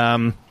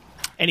the.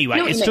 Anyway,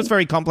 it's just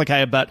very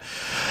complicated, but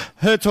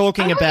her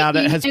talking about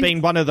it has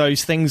been one of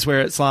those things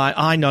where it's like,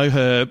 I know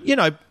her, you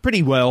know,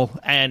 pretty well,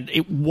 and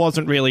it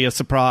wasn't really a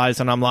surprise,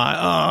 and I'm like,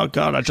 oh,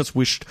 God, I just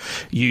wished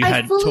you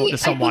had talked to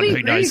someone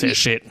who knows their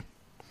shit.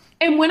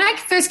 And when I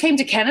first came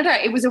to Canada,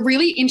 it was a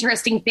really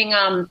interesting thing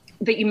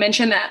that you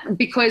mentioned that,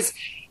 because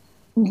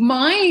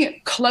my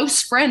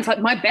close friends,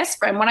 like my best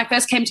friend, when I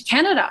first came to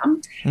Canada,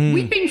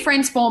 we'd been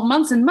friends for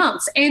months and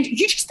months. And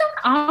you just don't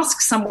ask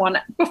someone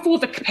before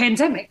the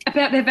pandemic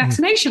about their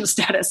vaccination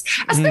status,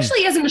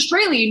 especially as an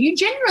Australian. You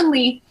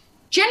generally,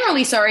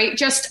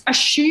 just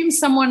assume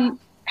someone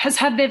has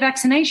had their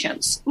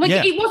vaccinations. Like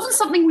it wasn't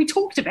something we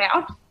talked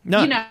about,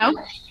 you know.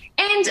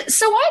 And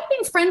so I've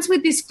been friends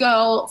with this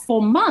girl for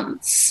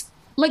months,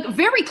 like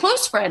very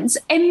close friends.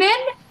 And then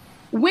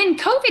when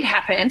COVID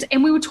happened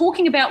and we were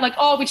talking about like,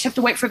 oh, we just have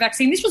to wait for a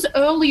vaccine. This was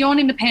early on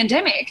in the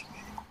pandemic.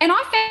 And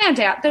I found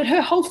out that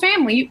her whole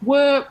family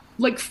were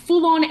like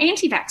full-on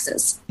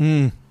anti-vaxxers.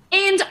 And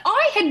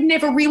I had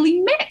never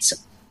really met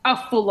a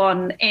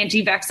full-on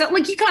anti-vaxxer.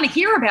 Like you kind of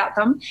hear about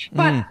them,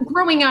 but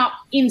growing up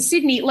in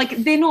Sydney, like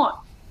they're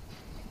not,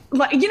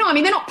 like, you know, I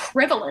mean, they're not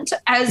prevalent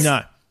as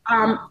that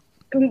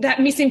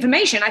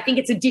misinformation. I think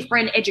it's a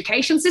different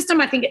education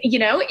system. I think, you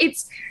know,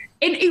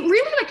 and it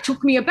really like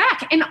took me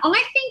aback. And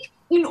I think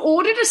in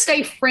order to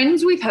stay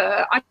friends with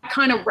her, I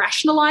kind of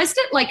rationalized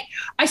it. Like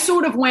I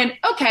sort of went,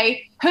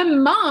 okay, her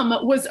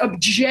mum was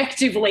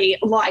objectively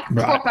like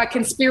proper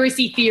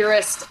conspiracy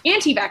theorist,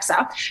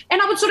 anti-vaxxer. And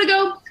I would sort of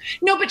go,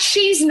 no, but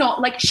she's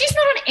not an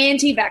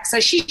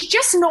anti-vaxxer. She's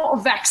just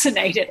not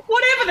vaccinated.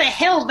 Whatever the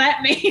hell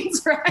that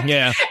means, right?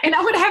 Yeah. And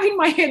I would have in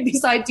my head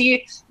this idea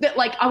that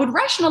like I would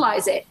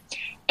rationalize it.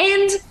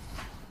 And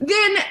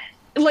then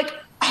like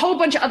a whole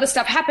bunch of other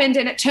stuff happened,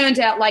 and it turned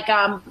out like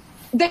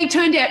they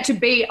turned out to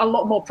be a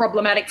lot more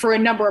problematic for a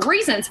number of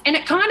reasons. And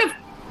it kind of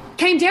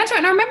came down to it.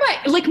 And I remember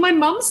like my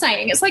mum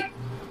saying, it's like,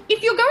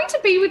 if you're going to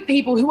be with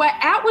people who are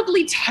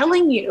outwardly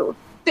telling you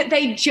that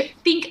they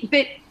think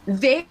that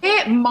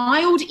their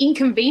mild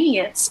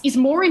inconvenience is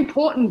more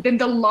important than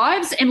the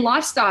lives and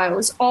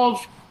lifestyles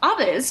of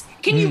others,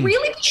 can you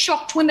really be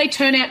shocked when they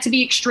turn out to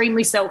be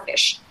extremely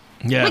selfish?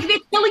 Yeah. Like they're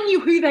telling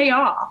you who they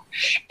are.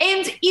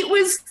 And it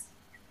was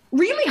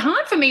really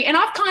hard for me. And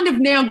I've kind of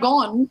now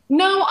gone,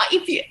 no,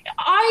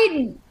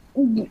 I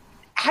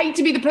hate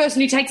to be the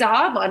person who takes a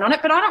hard line on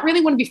it, but I don't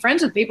really want to be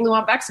friends with people who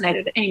aren't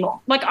vaccinated anymore.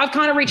 Like I've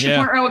kind of reached a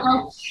point where I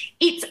go,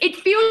 it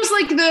feels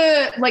like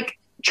the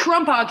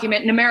Trump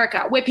argument in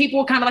America where people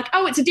are kind of like,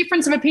 oh, it's a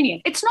difference of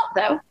opinion. It's not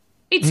though.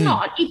 It's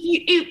not.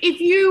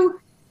 If you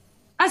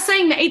are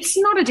saying that it's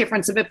not a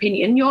difference of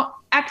opinion, you're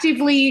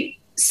actively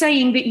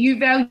saying that you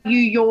value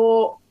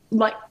your,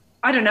 like,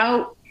 I don't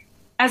know,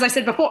 as I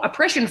said before,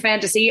 oppression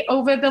fantasy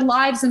over the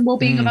lives and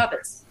well-being of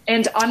others.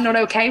 And I'm not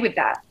okay with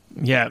that.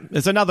 Yeah.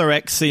 There's another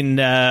X in,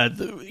 I'm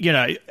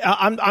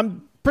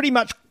pretty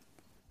much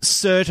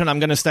certain I'm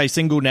going to stay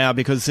single now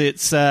because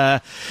it's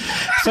so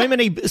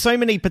many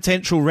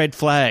potential red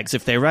flags.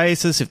 If they're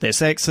racist, if they're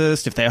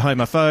sexist, if they're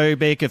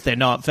homophobic, if they're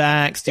not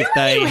vaxxed, if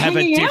they have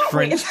a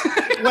different...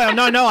 Well,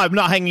 no, I'm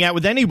not hanging out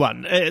with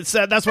anyone. That's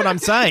what I'm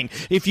saying.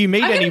 If you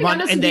meet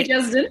anyone... and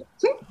Justin,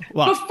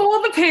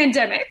 before the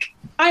pandemic...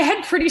 I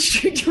had pretty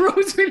strict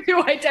rules with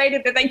who I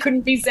dated that they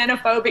couldn't be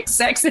xenophobic,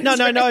 sexist.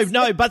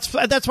 No.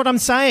 But that's what I'm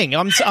saying.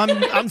 I'm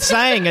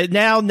saying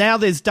now.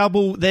 There's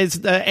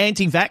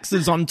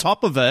anti-vaxxers on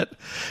top of it.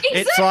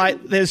 Exactly. It's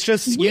like there's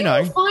just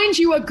we'll find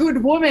you a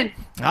good woman.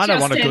 I don't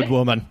want a good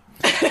woman.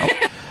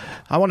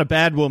 I want a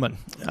bad woman.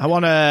 I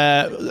want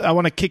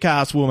a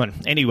kick-ass woman.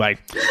 Anyway,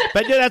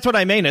 but yeah, that's what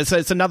I mean.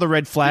 It's another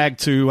red flag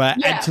to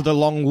add to the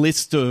long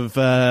list of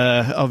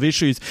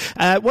issues.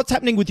 What's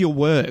happening with your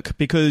work?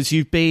 Because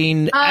you've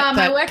been at that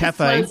my work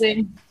cafe. is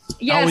closing.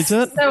 Yes. Oh, is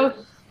it? So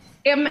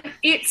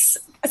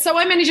So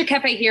I manage a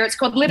cafe here. It's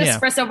called Lit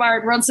Espresso Bar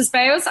at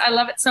Roncesvalles. I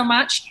love it so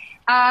much.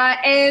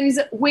 And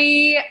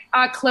we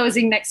are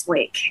closing next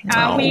week.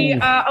 We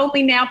are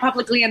only now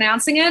publicly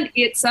announcing it.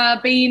 It's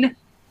been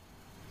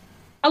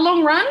a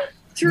long run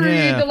through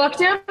the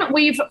lockdown.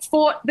 We've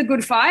fought the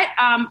good fight.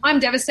 I'm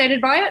devastated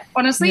by it,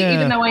 honestly,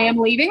 even though I am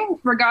leaving.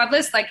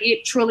 Regardless, like,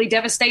 it truly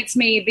devastates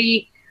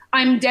me.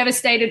 I'm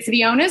devastated for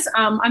the owners.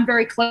 I'm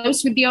very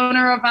close with the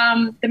owner of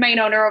the main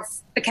owner of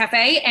the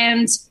cafe.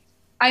 And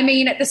I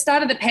mean, at the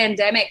start of the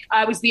pandemic,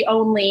 I was the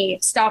only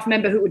staff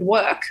member who would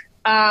work.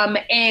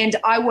 And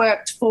I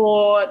worked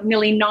for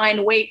nearly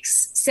 9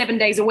 weeks, 7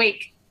 days a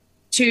week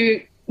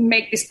to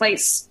make this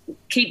place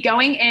keep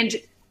going. And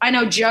I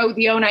know Joe,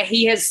 the owner,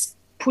 he has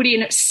put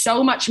in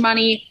so much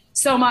money,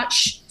 so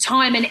much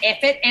time and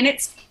effort. And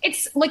it's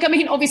like, I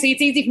mean, obviously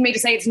it's easy for me to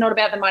say it's not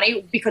about the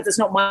money because it's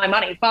not my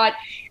money, but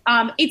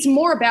it's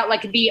more about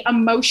like the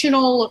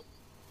emotional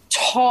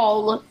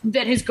toll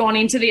that has gone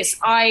into this.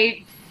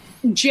 I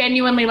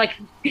genuinely, like,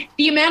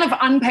 the amount of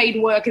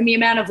unpaid work and the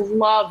amount of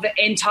love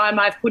and time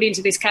I've put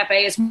into this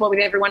cafe as well with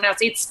everyone else.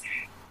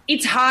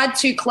 It's hard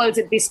to close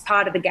at this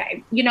part of the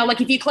game. You know,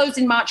 like, if you closed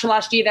in March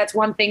last year, that's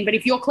one thing. But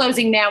if you're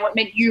closing now, it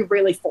meant you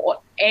really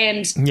fought.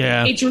 And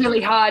it's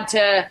really hard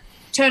to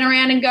turn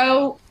around and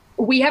go,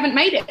 we haven't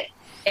made it.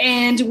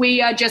 And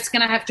we are just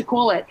going to have to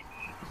call it.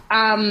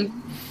 As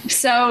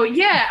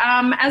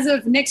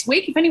of next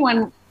week, if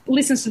anyone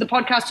listens to the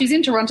podcast who's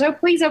in Toronto,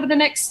 please, over the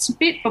next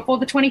bit before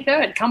the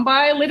 23rd, come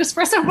by Lit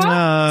Espresso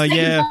Bar.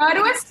 Say goodbye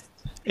to us.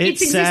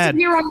 It's existed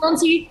here on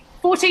Ronci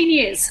 14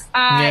 years.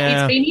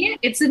 It's been here.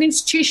 It's an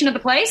institution of the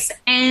place.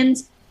 And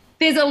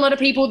there's a lot of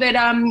people that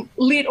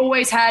Lit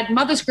always had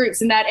mothers groups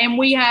and that. And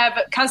we have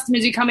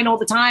customers who come in all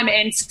the time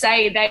and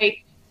say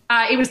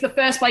it was the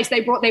first place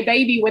they brought their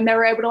baby when they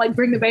were able to, like,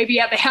 bring the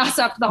baby out the house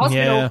after the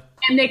hospital,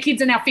 and their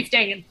kids are now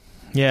 15.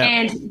 Yeah.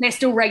 And they're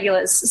still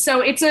regulars.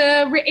 So it's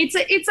a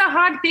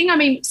hard thing. I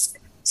mean,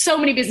 so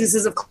many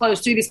businesses have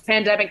closed through this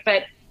pandemic,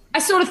 but I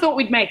sort of thought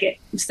we'd make it.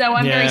 So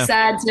I'm very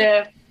sad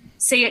to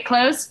see it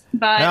close.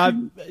 But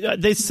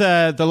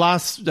the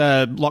last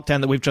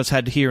lockdown that we've just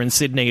had here in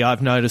Sydney,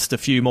 I've noticed a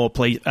few more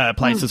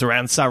places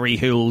around Surrey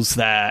Hills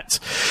that,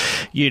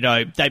 you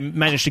know, they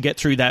managed to get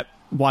through that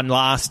one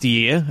last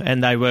year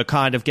and they were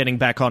kind of getting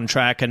back on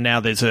track, and now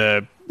there's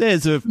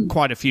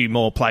quite a few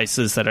more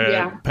places that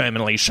are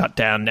permanently shut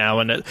down now,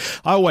 and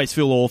I always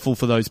feel awful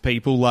for those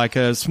people. Like,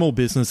 small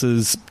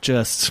businesses,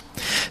 it's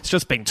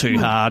just been too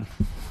hard.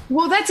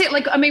 Well, that's it.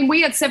 Like, I mean,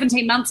 we had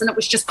 17 months and it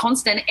was just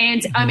constant.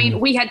 And I mean,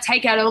 we had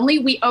takeout only.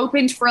 We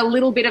opened for a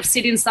little bit of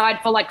sit inside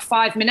for like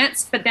 5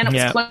 minutes, but then it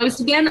was closed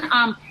again.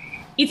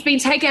 It's been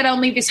takeout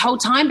only this whole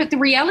time. But the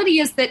reality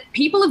is that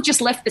people have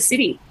just left the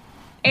city.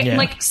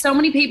 Like, so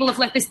many people have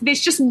left this. There's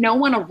just no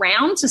one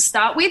around to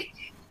start with.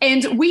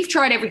 And we've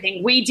tried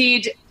everything. We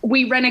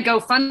ran a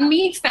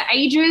GoFundMe for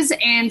ages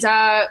and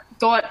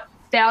got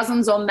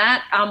thousands on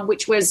that,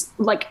 which was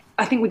like,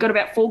 I think we got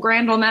about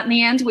 $4,000 on that in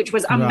the end, which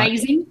was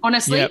amazing,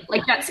 honestly. Yep.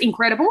 Like, that's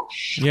incredible.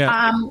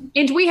 Yeah.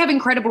 And we have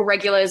incredible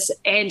regulars,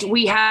 and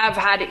we have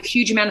had a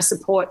huge amount of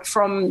support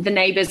from the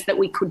neighbours that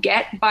we could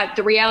get. But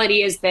the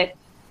reality is that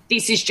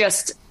this is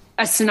just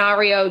a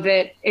scenario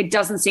that it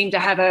doesn't seem to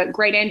have a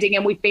great ending,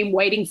 and we've been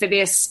waiting for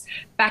this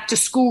back to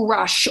school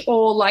rush,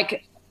 or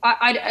like,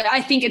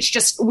 I think it's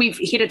just, we've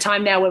hit a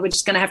time now where we're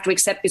just going to have to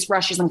accept this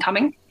rush isn't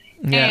coming.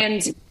 Yeah.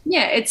 And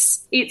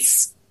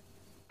it's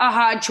a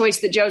hard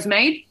choice that Joe's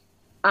made.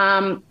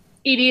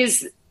 It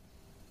is,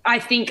 I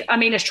think, I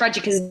mean, as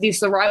tragic as it is,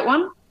 the right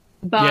one,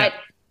 but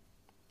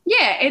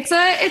it's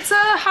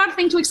a hard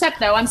thing to accept,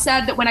 though. I'm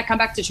sad that when I come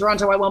back to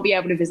Toronto, I won't be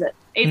able to visit.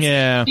 It's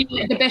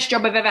the best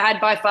job I've ever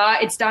had by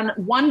far. It's done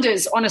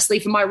wonders, honestly,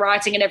 for my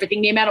writing and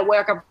everything. The amount of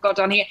work I've got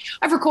done here.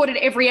 I've recorded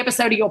every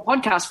episode of your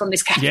podcast from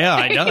this cafe. Yeah,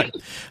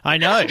 I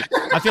know.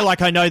 I feel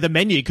like I know the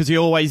menu because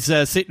you're always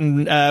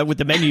sitting with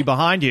the menu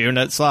behind you, and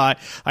it's like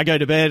I go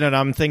to bed and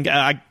I'm thinking,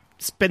 I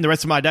spend the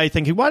rest of my day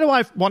thinking, why do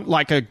I want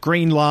like a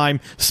green lime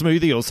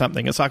smoothie or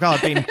something? It's like,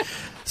 I've been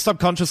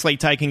subconsciously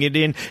taking it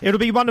in. It'll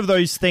be one of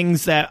those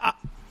things that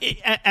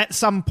at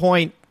some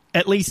point,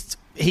 at least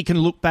he can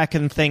look back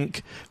and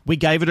think, we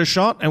gave it a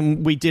shot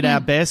and we did our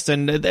best,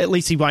 and at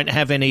least he won't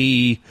have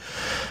any,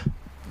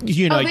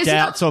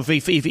 doubts of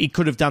if he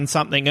could have done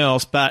something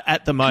else. But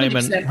at the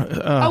moment...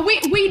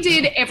 we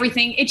did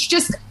everything. It's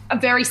just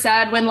very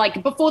sad when,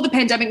 like, before the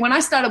pandemic, when I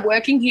started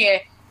working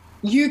here,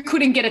 you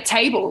couldn't get a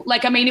table.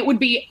 Like, I mean, it would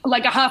be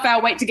like a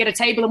half-hour wait to get a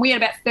table, and we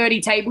had about 30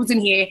 tables in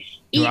here.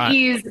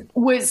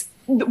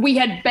 We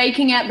had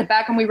baking out the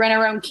back, and we ran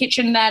our own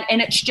kitchen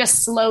and it's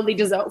just slowly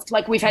dissolved.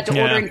 Like, we've had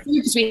to order in food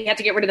because we had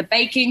to get rid of the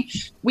baking.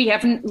 We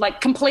haven't,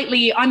 like,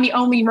 completely, I'm the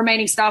only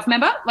remaining staff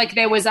member. Like,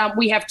 there was,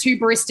 we have 2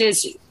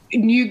 baristas,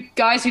 new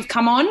guys who've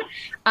come on,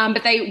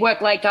 but they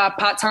work like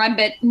part-time,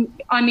 but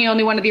I'm the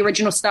only one of the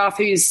original staff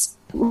who's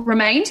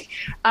remained.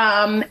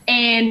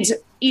 And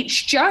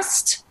it's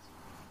just...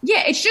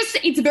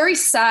 it's very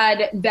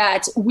sad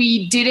that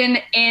we didn't,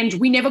 and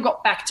we never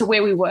got back to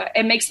where we were.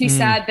 It makes me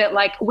sad that,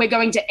 like, we're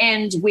going to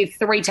end with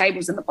 3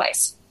 tables in the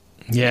place.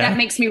 That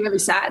makes me really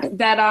sad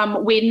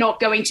that we're not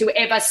going to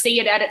ever see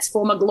it at its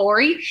former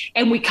glory,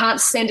 and we can't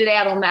send it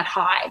out on that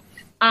high.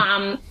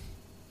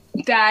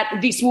 That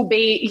this will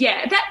be,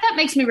 that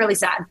makes me really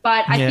sad.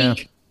 But I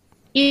think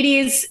it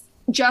is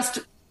just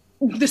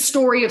the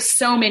story of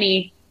so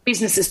many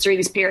businesses through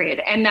this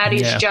period, and that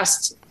is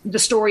just the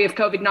story of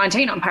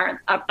COVID-19.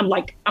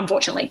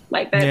 Unfortunately,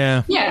 like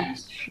that.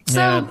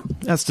 So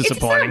that's disappointing. It's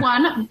a sad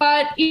one,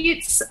 but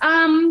it's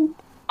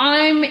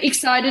I'm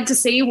excited to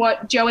see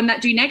what Joe and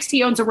that do next.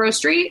 He owns a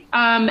roastery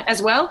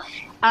as well.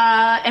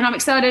 And I'm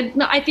excited.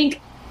 I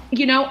think,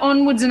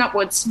 onwards and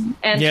upwards.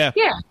 And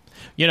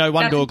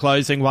one door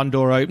closing, one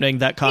door opening,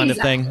 that kind of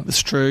thing.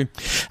 It's true.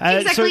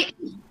 Exactly.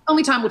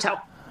 Only time will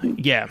tell.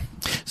 Yeah.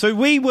 So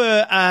we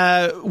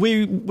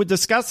were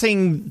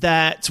discussing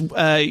that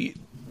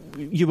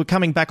you were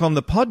coming back on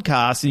the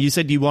podcast and you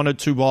said you wanted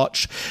to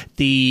watch talk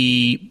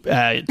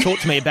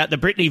to me about the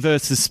Britney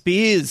versus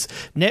Spears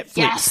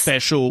Netflix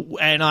special,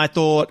 and I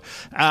thought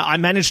I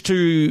managed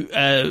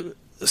to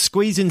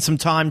squeeze in some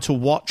time to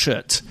watch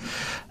it.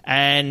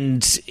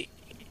 And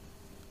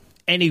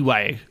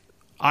anyway,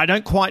 I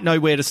don't quite know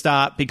where to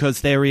start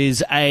because there's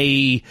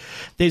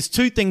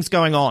two things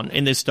going on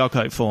in this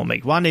doco for me.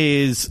 One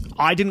is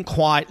I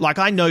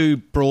know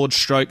broad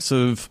strokes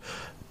of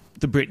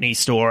the Britney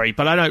story,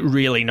 but I don't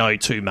really know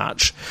too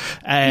much.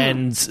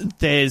 And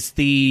there's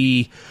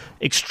the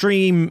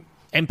extreme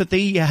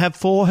empathy you have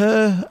for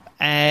her,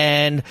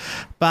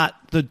 but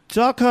the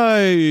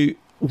doco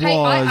was... Hey,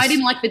 I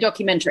didn't like the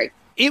documentary.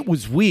 It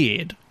was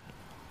weird.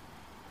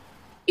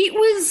 It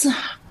was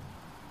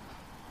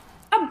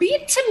a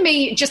bit, to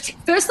me, just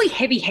firstly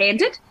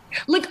heavy-handed.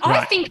 Like,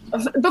 I think,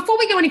 before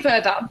we go any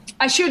further,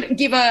 I should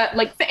give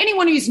for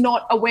anyone who's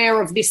not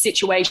aware of this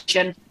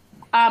situation,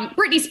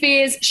 Britney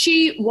Spears,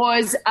 she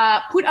was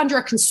put under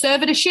a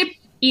conservatorship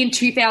in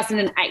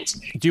 2008.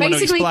 Do you want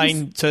to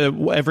explain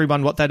to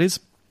everyone what that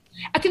is?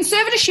 A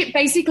conservatorship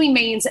basically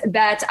means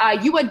that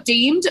you are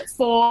deemed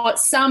for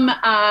some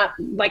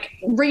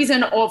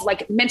reason of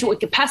mental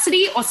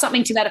incapacity or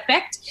something to that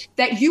effect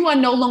that you are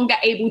no longer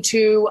able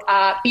to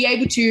be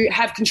able to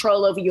have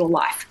control over your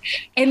life.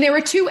 And there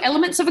are two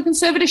elements of a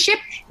conservatorship.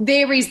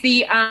 There is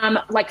the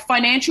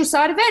financial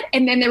side of it,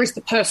 and then there is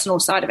the personal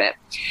side of it.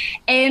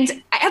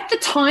 And at the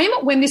time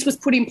when this was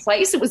put in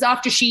place, it was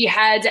after she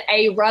had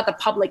a rather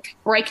public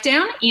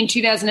breakdown in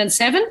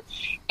 2007.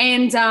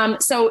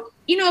 And so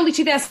in early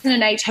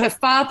 2008, her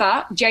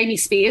father, Jamie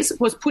Spears,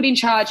 was put in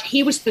charge.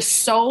 He was the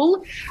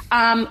sole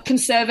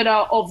conservator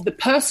of the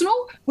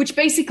personal, which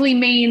basically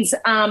means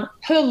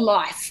her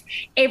life,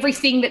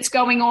 everything that's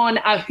going on,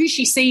 who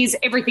she sees,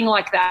 everything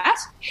like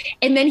that.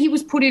 And then he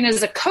was put in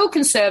as a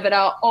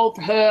co-conservator of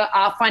her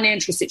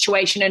financial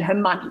situation and her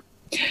money.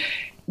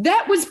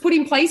 That was put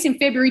in place in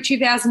February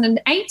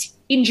 2008.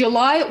 In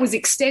July, it was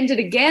extended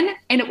again,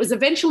 and it was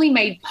eventually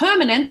made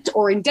permanent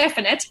or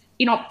indefinite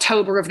in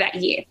October of that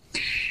year.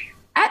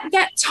 At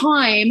that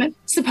time,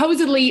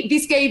 supposedly,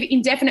 this gave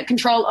indefinite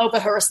control over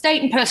her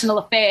estate and personal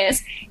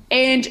affairs,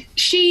 and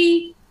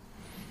she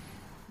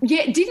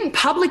didn't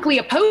publicly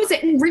oppose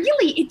it, and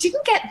really, it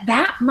didn't get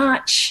that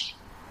much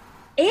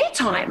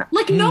airtime.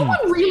 No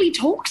one really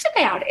talked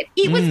about it.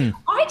 It was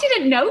I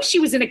didn't know she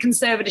was in a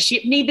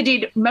conservatorship, neither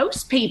did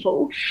most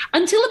people,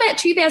 until about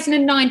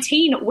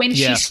 2019 when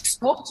she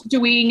stopped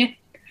doing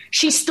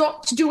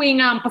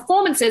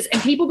performances,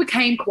 and people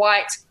became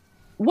quite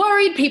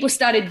worried. People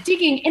started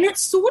digging, and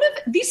it's sort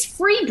of this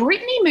Free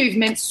Britney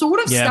movement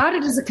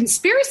started as a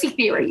conspiracy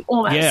theory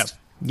almost.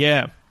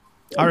 Yeah.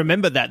 I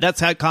remember that. That's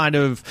how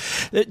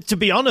to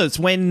be honest,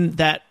 when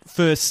that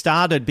first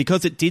started,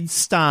 because it did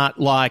start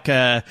like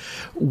a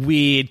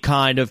weird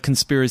kind of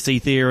conspiracy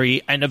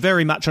theory and a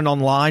very much an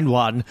online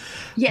one.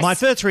 Yes. My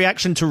first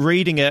reaction to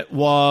reading it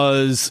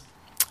was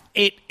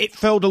it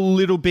felt a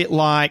little bit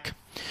like,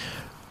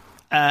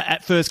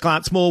 at first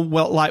glance, more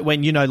like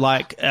when,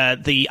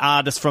 the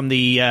artists from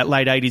the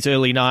late 80s,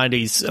 early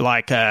 90s,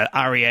 like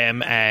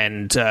R.E.M.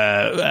 and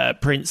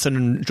Prince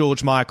and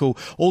George Michael,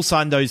 all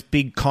signed those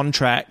big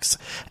contracts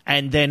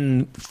and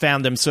then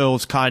found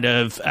themselves kind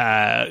of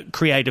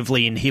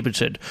creatively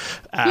inhibited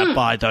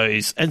by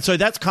those. And so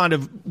that's kind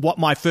of what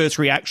my first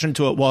reaction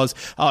to it was.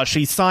 Oh,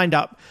 she signed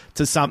up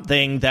to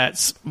something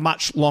that's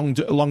much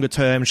longer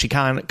term. She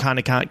can't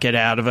get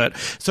out of it.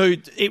 So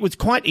it was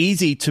quite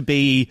easy to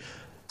be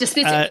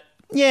dismissive.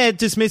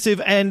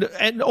 Dismissive,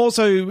 and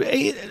also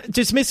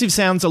dismissive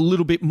sounds a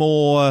little bit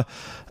more.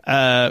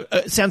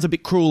 Sounds a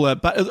bit crueler,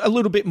 but a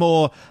little bit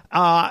more.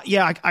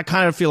 I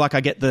kind of feel like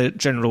I get the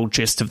general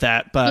gist of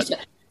that, but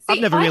I've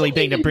never really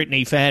been a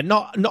Britney fan.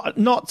 Not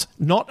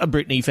a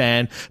Britney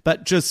fan,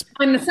 but just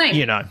I'm the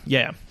same.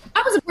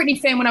 I was a Britney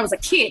fan when I was a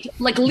kid,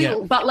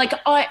 little, but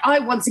I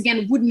once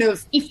again wouldn't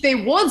have, if there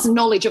was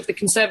knowledge of the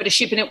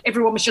conservatorship and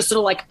everyone was just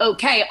sort of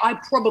okay, I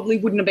probably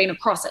wouldn't have been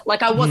across it.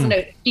 I wasn't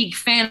a big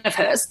fan of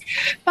hers.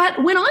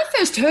 But when I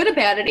first heard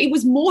about it, it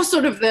was more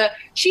sort of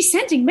she's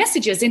sending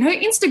messages in her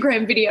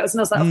Instagram videos.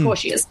 And I was like, of course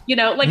she is.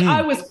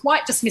 I was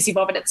quite dismissive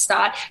of it at the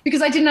start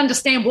because I didn't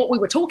understand what we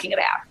were talking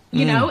about,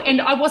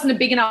 and I wasn't a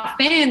big enough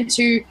fan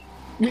to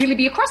really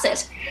be across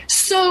it.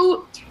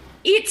 So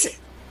it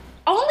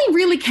only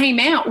really came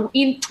out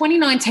in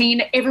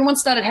 2019. Everyone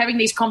started having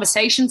these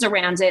conversations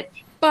around it,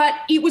 but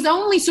it was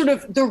only sort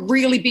of the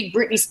really big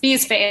Britney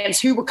Spears fans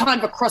who were kind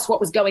of across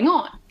what was going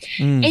on.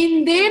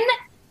 And then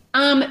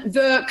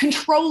the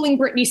Controlling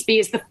Britney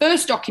Spears, the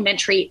first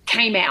documentary,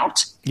 came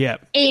out. Yeah.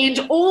 And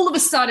all of a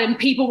sudden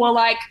people were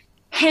like,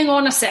 hang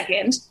on a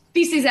second,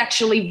 this is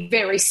actually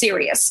very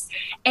serious.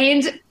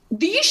 And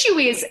the issue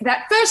is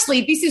that,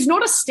 firstly, this is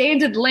not a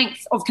standard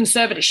length of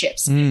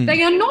conservatorships.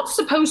 They are not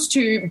supposed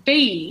to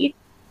be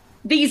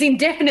these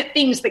indefinite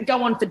things that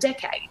go on for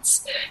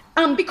decades,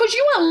 because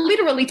you are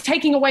literally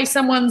taking away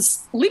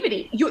someone's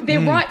liberty,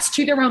 their rights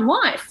to their own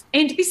life.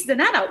 And this is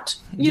an adult.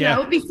 You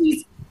know, this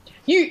is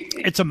you.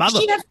 It's a mother.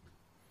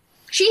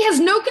 She has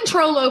no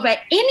control over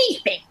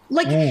anything.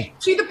 Like,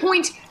 to the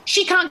point,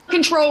 she can't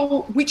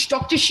control which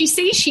doctor she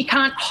sees. She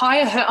can't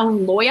hire her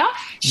own lawyer.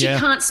 She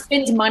can't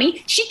spend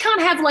money. She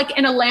can't have, like,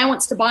 an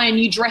allowance to buy a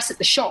new dress at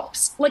the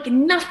shops. Like,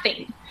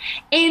 nothing.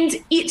 And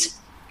it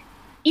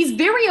is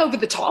very over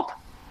the top.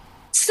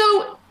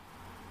 So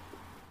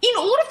in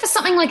order for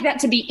something like that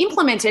to be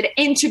implemented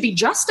and to be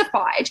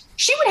justified,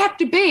 she would have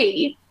to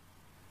be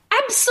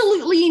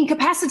absolutely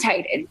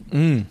incapacitated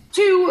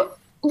to,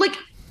 like,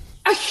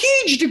 a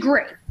huge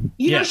degree.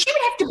 You know, she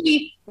would have to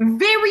be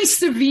very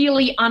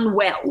severely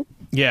unwell.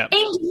 Yeah.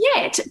 And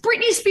yet,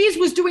 Britney Spears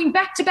was doing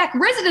back-to-back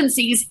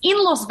residencies in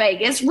Las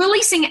Vegas,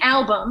 releasing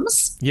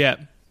albums. Yeah.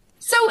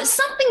 So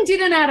something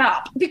didn't add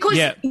up, because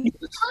you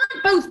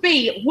can't both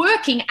be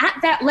working at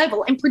that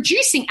level and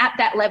producing at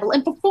that level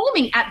and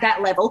performing at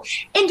that level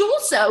and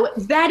also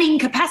that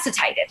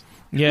incapacitated.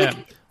 Yeah.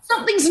 Like,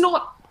 something's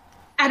not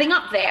adding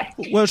up there.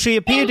 Well, she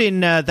appeared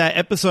in that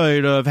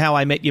episode of How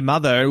I Met Your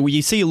Mother, where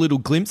you see a little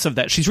glimpse of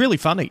that. She's really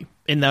funny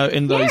in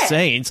those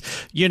scenes.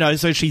 You know,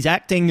 so she's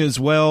acting as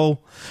well.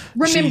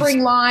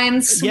 Remembering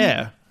lines.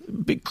 Yeah.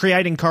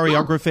 Creating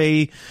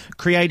choreography,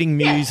 creating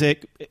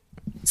music.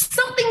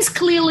 Something's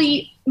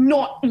clearly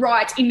not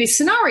right in this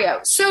scenario.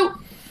 So,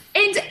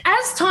 and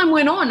as time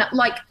went on,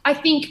 like, I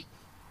think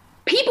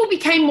people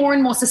became more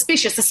and more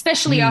suspicious,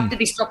 especially after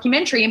this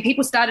documentary, and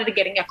people started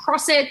getting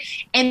across it,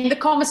 and the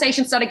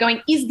conversation started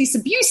going, is this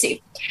abusive?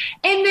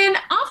 And then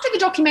after the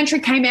documentary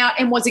came out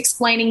and was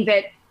explaining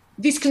that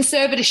this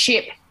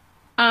conservatorship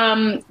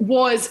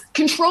was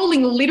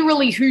controlling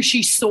literally who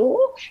she saw,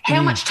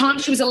 how much time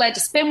she was allowed to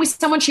spend with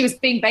someone, she was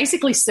being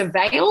basically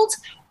surveilled,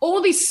 all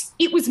this,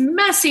 it was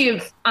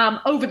massive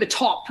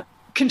over-the-top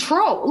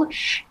control.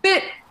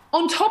 But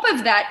on top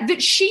of that,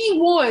 that she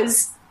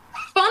was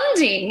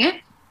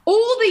funding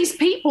all these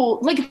people,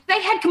 like,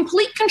 they had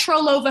complete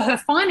control over her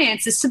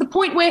finances to the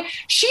point where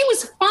she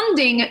was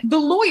funding the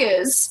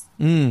lawyers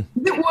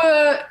that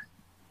were,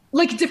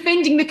 like,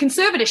 defending the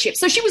conservatorship.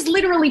 So she was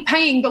literally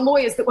paying the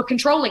lawyers that were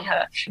controlling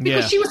her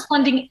because she was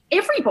funding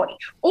everybody.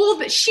 All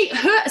that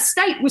her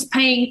estate was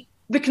paying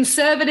the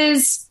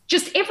conservators,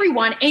 just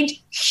everyone, and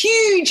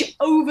huge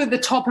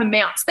over-the-top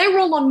amounts. They were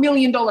all on $1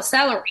 million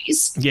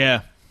salaries.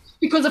 Yeah.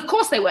 Because, of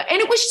course, they were. And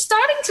it was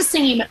starting to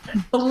seem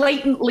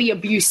blatantly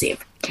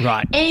abusive.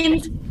 Right.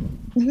 And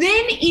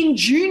then in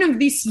June of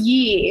this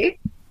year,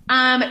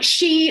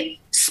 she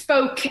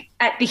spoke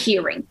at the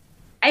hearing.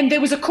 And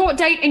there was a court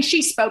date and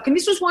she spoke. And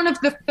this was one of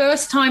the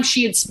first times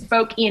she had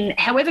spoke in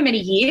however many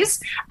years.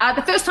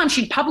 The first time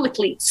she'd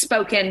publicly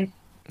spoken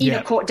in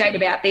a court date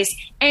about this.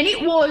 And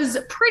it was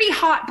pretty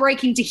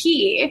heartbreaking to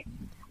hear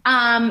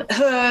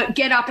her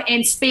get up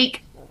and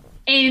speak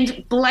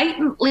and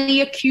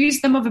blatantly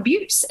accuse them of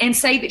abuse and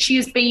say that she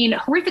has been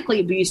horrifically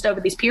abused over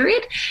this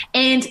period,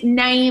 and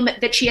name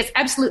that she has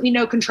absolutely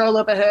no control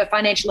over her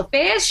financial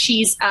affairs.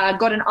 She's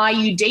got an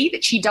IUD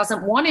that she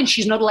doesn't want and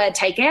she's not allowed to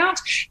take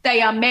out.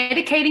 They are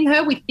medicating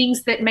her with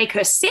things that make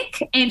her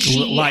sick, and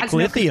she has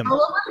lithium. No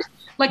control over it.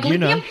 Like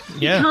lithium.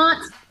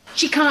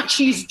 She can't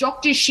choose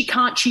doctors. She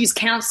can't choose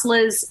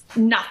counselors,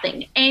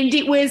 nothing. And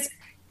it was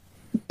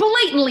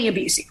blatantly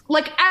abusive,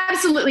 like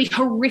absolutely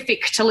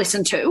horrific to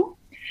listen to.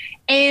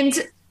 And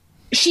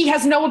she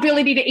has no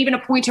ability to even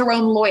appoint her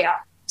own lawyer.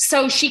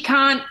 So she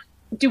can't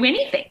do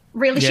anything,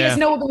 really. She has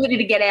no ability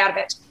to get out of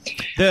it.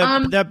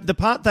 The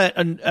part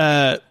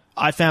that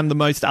I found the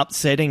most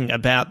upsetting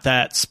about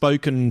that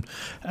spoken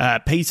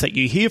piece that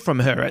you hear from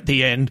her at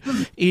the end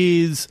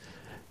is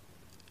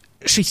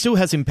she still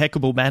has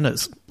impeccable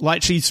manners.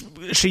 Like, she's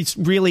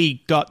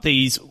really got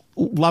these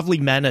lovely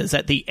manners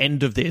at the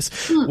end of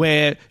this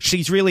where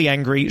she's really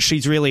angry,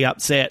 she's really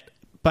upset,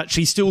 but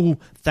she still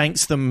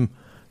thanks them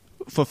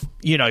for,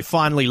 you know,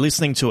 finally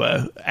listening to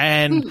her.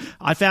 And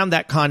I found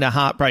that kind of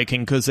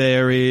heartbreaking because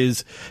there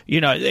is,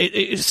 you know,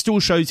 it still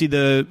shows you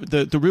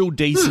the real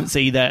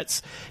decency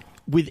that's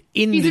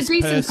within this person.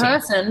 She's a decent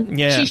person.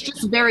 Yeah. She's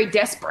just very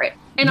desperate.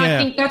 And I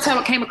think that's how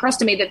it came across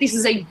to me, that this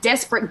is a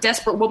desperate,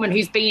 desperate woman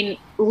who's been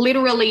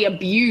literally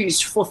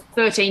abused for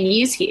 13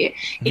 years here.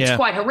 It's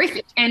quite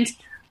horrific. And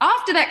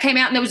after that came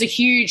out and there was a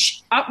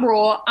huge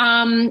uproar,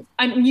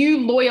 a new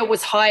lawyer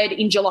was hired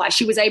in July.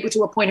 She was able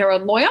to appoint her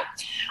own lawyer,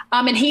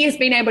 and he has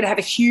been able to have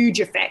a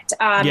huge effect,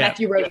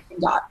 Matthew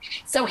Rosengart.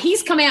 So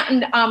he's come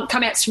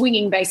out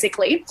swinging,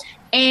 basically,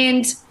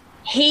 and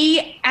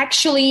he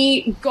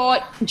actually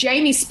got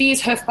Jamie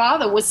Spears, her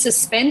father, was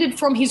suspended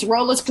from his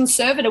role as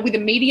conservator with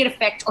immediate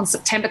effect on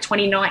September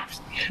 29th.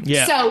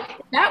 Yeah. So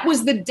that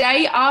was the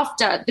day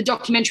after the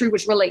documentary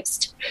was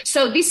released.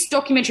 So this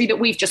documentary that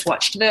we've just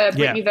watched, the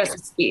Britney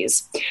versus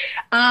Spears,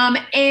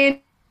 and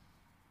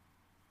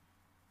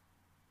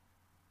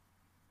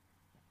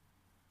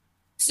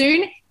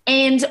soon,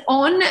 and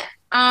on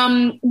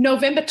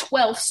November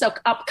 12th, so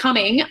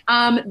upcoming,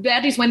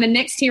 that is when the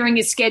next hearing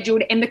is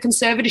scheduled, and the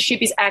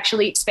conservatorship is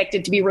actually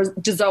expected to be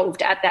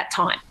dissolved at that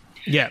time.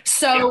 Yeah.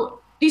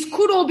 So this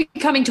could all be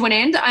coming to an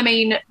end. I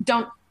mean,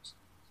 don't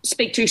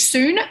speak too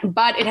soon,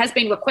 but it has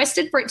been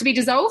requested for it to be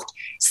dissolved.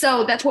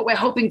 So that's what we're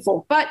hoping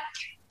for. But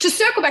to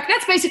circle back,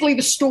 that's basically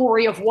the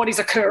story of what is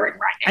occurring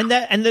right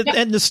now. And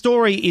the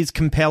story is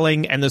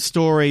compelling, and the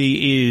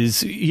story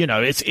is, you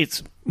know,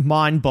 it's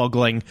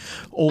mind-boggling,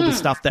 all the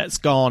stuff that's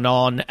gone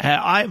on.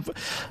 One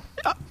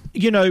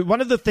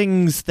of the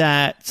things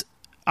that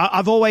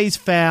I've always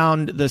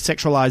found the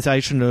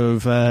sexualization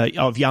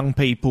of young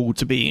people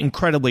to be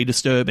incredibly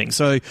disturbing.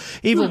 So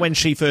even when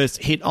she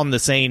first hit on the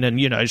scene, and,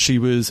 you know, she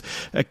was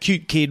a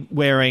cute kid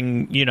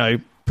wearing, you know,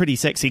 pretty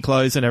sexy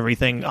clothes and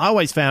everything, I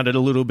always found it a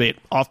little bit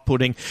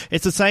off-putting.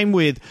 It's the same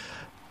with,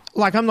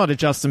 like, I'm not a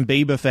Justin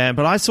Bieber fan,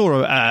 but I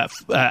saw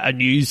a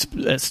news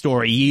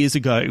story years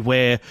ago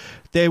where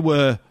there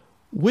were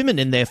women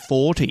in their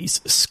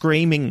 40s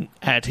screaming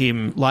at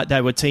him like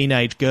they were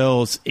teenage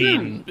girls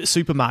in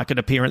supermarket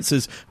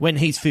appearances when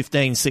he's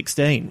 15,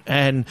 16.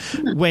 And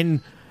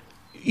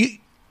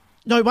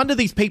no wonder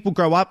these people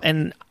grow up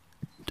and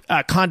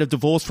are kind of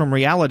divorced from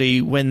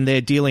reality when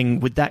they're dealing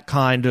with that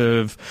kind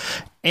of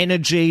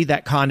energy,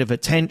 that kind of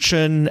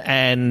attention,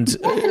 and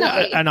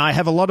I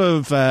have a lot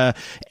of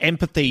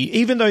empathy,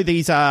 even though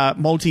these are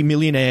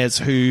multimillionaires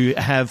who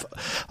have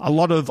a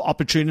lot of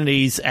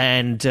opportunities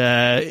and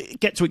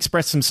get to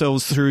express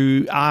themselves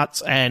through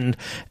arts and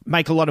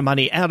make a lot of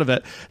money out of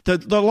it.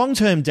 The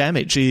long-term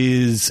damage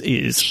is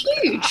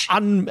huge,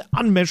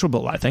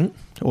 unmeasurable, I think.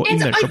 Or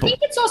and immeasurable. I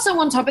think it's also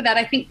on top of that,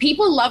 I think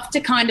people love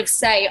to kind of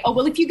say, oh,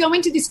 well, if you go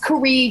into this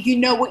career, you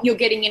know what you're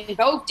getting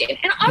involved in.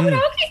 And I would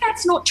argue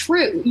that's not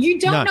true. You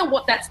don't know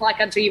what that's like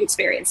until you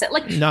experience it.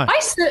 Like, I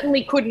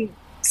certainly couldn't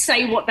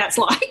say what that's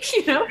like,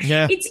 you know?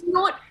 Yeah. It's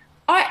not...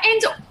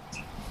 do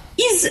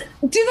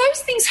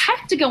those things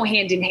have to go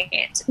hand in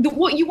hand?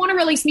 What you want to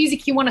release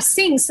music, you want to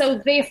sing, so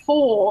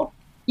therefore...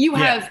 You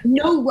have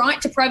no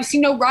right to privacy,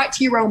 no right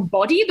to your own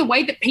body, the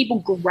way that people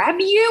grab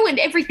you and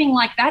everything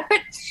like that. But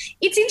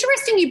it's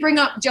interesting you bring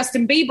up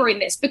Justin Bieber in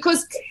this,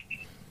 because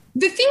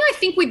the thing I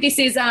think with this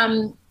is,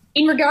 in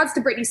regards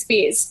to Britney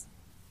Spears,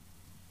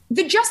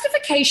 the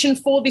justification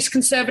for this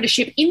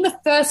conservatorship in the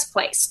first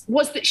place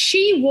was that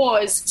she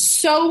was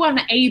so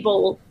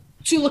unable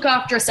to look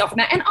after herself.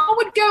 And I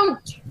would go,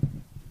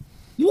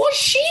 was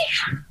she?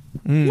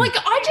 Like,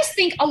 I just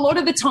think a lot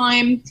of the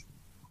time...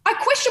 I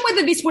question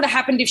whether this would have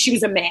happened if she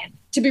was a man,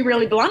 to be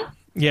really blunt.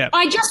 Yeah.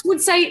 I just would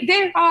say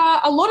there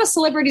are a lot of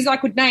celebrities I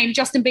could name,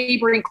 Justin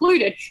Bieber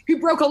included, who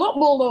broke a lot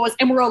more laws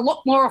and were a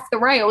lot more off the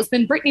rails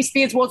than Britney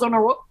Spears was on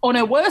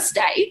her worst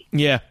day.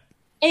 Yeah.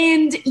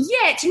 And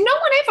yet no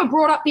one ever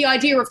brought up the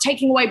idea of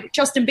taking away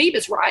Justin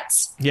Bieber's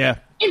rights. Yeah.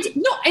 And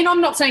I'm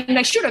not saying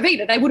they should have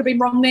either. They would have been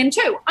wrong then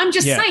too. I'm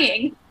just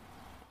saying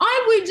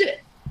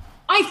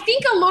I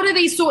think a lot of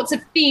these sorts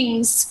of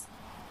things...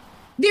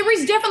 There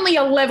is definitely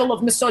a level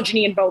of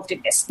misogyny involved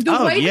in this. The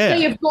way that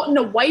they have gotten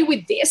away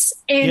with this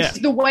and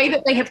the way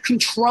that they have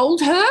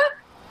controlled her,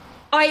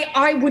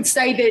 I would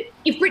say that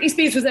if Britney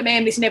Spears was a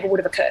man, this never would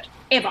have occurred,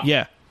 ever.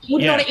 Yeah.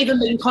 Would not have even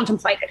been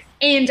contemplated.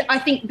 And I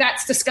think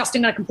that's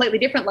disgusting on a completely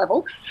different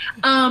level.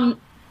 But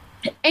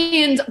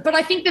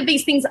I think that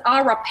these things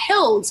are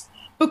upheld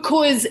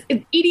because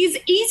it is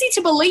easy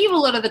to believe a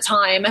lot of the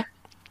time.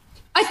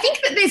 I think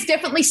that there's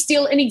definitely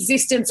still an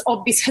existence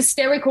of this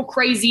hysterical,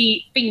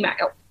 crazy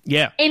female.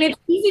 Yeah. And it's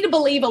easy to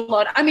believe a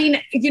lot. I mean,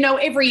 you know,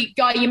 every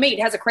guy you meet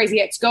has a crazy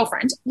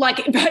ex-girlfriend.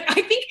 But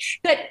I think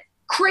that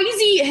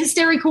crazy,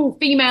 hysterical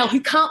female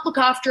who can't look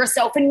after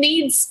herself and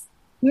needs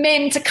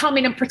men to come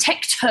in and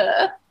protect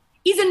her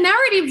is a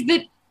narrative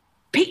that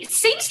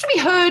seems to be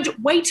heard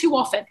way too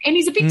often and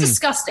is a bit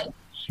disgusting.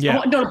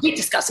 Yeah. Not a bit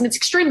disgusting, it's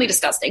extremely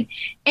disgusting.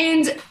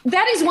 And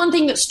that is one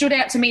thing that stood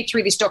out to me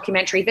through this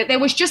documentary, that there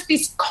was just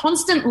this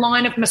constant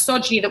line of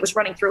misogyny that was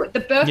running through it. The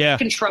birth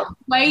control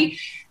way...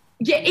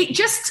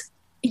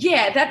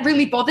 that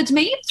really bothered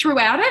me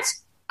throughout it.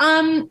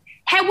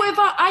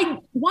 However,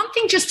 one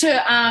thing just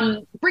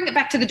to bring it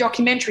back to the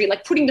documentary,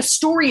 like putting the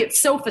story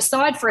itself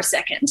aside for a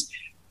second,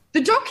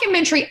 the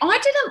documentary, I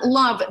didn't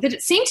love that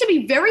it seemed to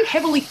be very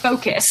heavily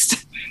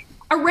focused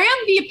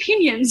around the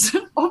opinions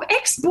of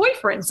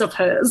ex-boyfriends of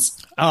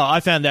hers. Oh, I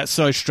found that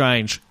so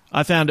strange.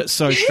 I found it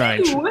so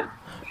strange.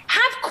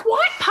 Have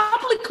quite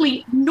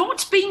publicly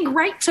not been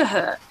great to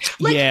her.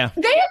 Like, Yeah.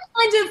 they are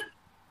kind of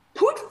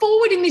put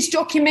forward in this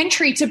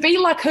documentary to be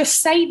like her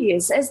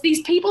saviors, as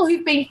these people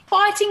who've been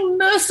fighting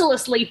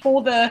mercilessly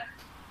for the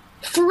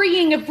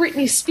freeing of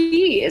Britney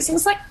Spears. And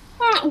it's like,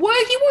 were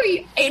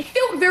you? It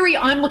felt very,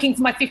 I'm looking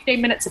for my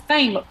 15 minutes of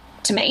fame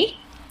to me.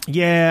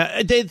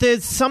 Yeah,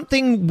 there's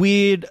something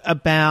weird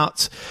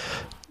about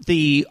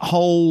the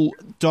whole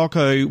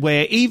doco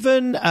where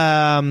even,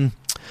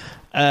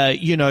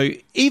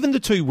 even the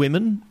two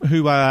women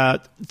who are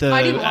the...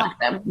 I didn't like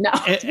them, no.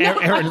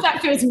 Erin,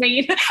 that was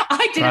mean.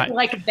 I didn't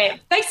like them.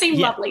 They seemed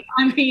lovely.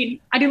 I mean,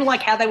 I didn't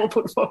like how they were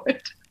put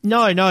forward.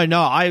 No.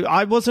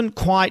 I wasn't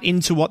quite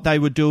into what they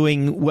were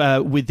doing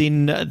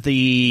within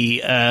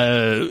the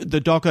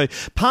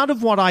doco. Part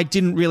of what I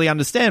didn't really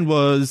understand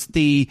was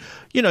I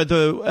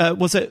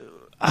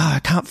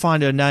can't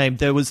find her name.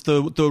 There was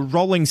the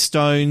Rolling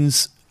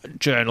Stones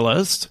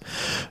journalist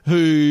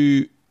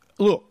who,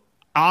 look,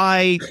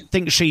 I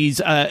think she's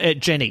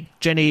Jenny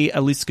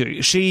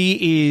Aliscu.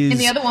 She is... And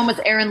the other one was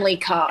Erin Lee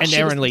Carr. And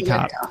Erin Lee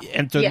Carr,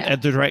 and the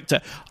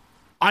director.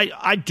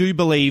 I do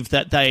believe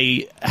that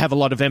they have a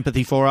lot of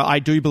empathy for her. I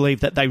do believe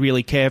that they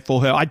really care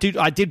for her. I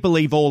did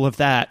believe all of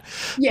that.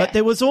 Yeah. But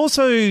there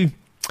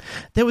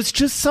was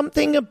just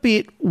something a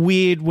bit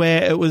weird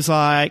where it was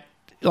like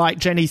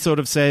Jenny sort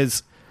of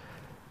says,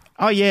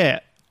 oh yeah,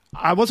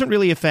 I wasn't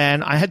really a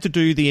fan. I had to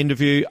do the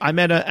interview. I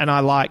met her and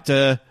I liked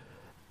her.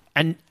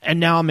 And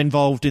now I'm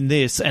involved in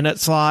this. And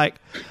it's like...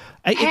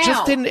 It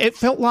just didn't... It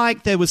felt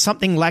like there was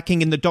something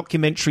lacking in the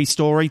documentary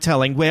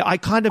storytelling where I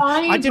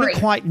didn't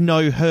quite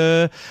know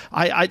her.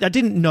 I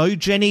didn't know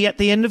Jenny at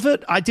the end of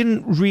it. I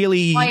didn't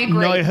really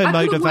know her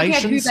motivations. I couldn't work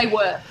out who they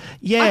were.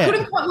 Yeah. I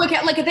couldn't quite work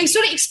out... Like, they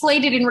sort of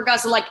explained it in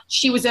regards to, like,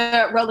 she was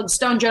a Rolling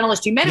Stone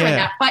journalist who met her and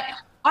that. But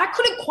I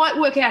couldn't quite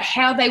work out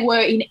how they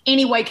were in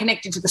any way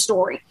connected to the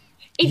story.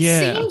 It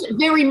seemed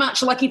very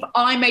much like if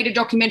I made a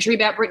documentary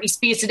about Britney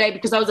Spears today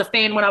because I was a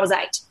fan when I was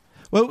 8.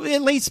 Well,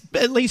 at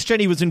least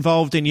Jenny was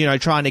involved in,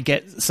 trying to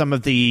get some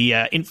of the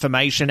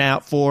information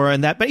out for her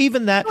and that. But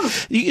even that,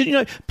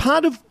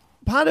 part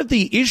of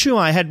the issue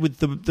I had with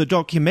the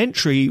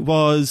documentary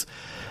was,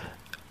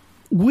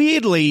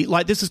 weirdly,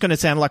 like, this is going to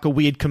sound like a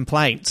weird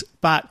complaint,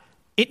 but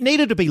it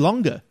needed to be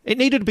longer. It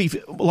needed to be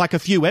like a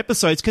few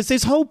episodes, because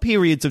there's whole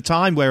periods of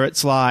time where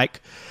it's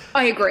like,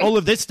 I agree, all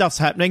of this stuff's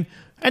happening,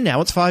 and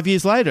now it's 5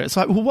 years later. It's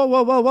like,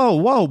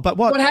 whoa, but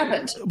what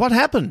happened? What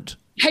happened?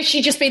 Has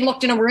she just been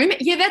locked in a room?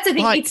 Yeah, that's the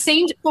thing. It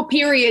seemed for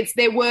periods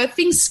there were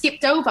things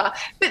skipped over.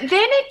 But then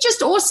it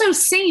just also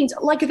seemed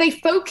like they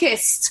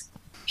focused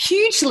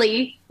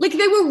hugely, like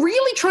they were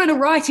really trying to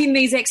write in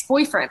these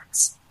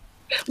ex-boyfriends.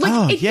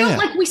 Like, felt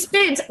like we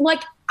spent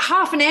like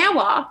half an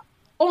hour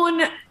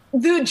on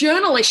the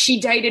journalist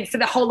she dated for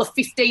the whole of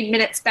 15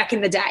 minutes back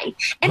in the day.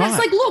 And it's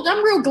like, look,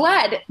 I'm real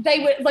glad they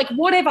were like,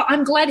 whatever,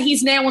 I'm glad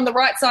he's now on the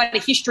right side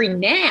of history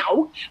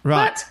now.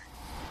 Right. But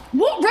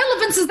what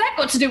relevance has that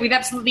got to do with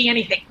absolutely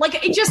anything? Like,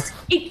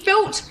 it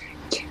felt...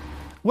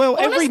 Well,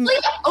 honestly,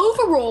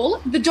 overall,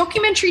 the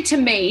documentary to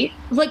me,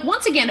 like,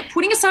 once again,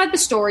 putting aside the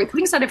story,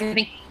 putting aside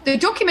everything, the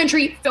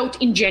documentary felt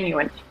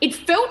ingenuine. It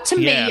felt to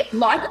me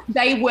like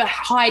they were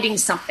hiding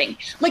something.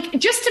 Like,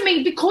 just to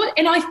me, because,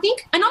 and I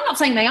think, and I'm not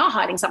saying they are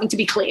hiding something, to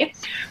be clear,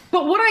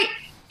 but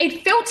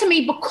it felt to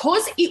me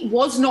because it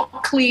was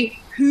not clear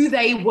who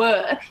they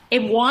were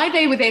and why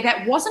they were there,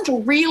 that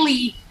wasn't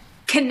really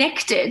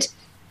connected.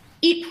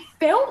 It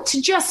felt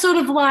just sort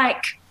of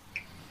like,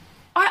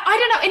 I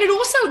don't know. And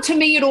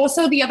it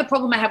also, the other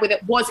problem I had with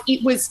it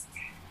was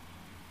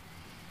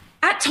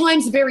at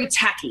times very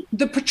tacky.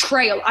 The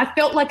portrayal. I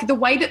felt like the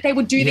way that they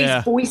would do these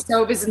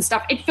voiceovers and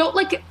stuff, I felt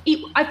like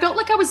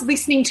I was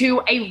listening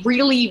to a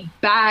really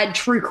bad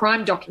true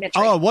crime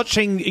documentary. Oh,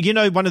 watching,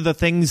 one of the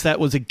things that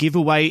was a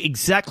giveaway,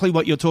 exactly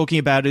what you're talking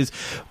about is,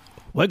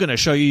 we're going to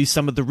show you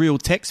some of the real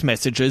text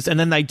messages, and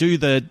then they do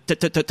the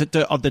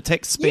of the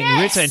text being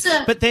written.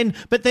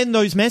 But then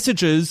those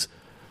messages,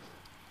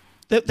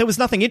 there was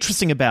nothing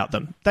interesting about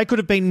them. They could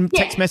have been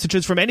text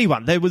messages from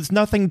anyone. There was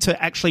nothing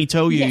to actually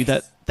tell you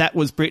that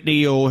was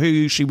Britney or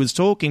who she was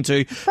talking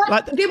to.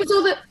 But there was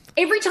all the...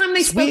 Every time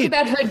they spoke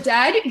about her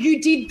dad,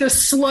 you did the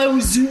slow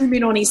zoom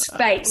in on his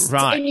face.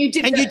 Right. And you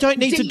don't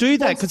need to do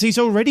that because he's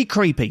already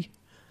creepy.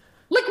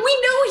 Like,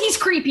 we know he's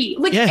creepy.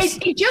 Like,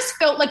 it just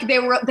felt like they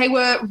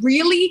were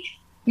really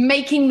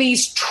making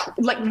these,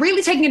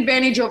 really taking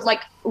advantage of,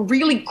 like,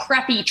 really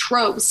crappy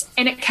tropes.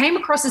 And it came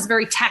across as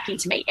very tacky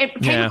to me. It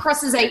came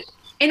across as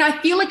and I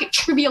feel like it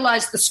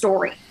trivialized the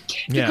story.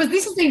 Because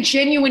this is a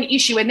genuine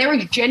issue and there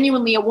is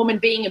genuinely a woman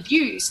being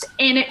abused.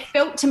 And it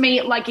felt to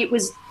me like it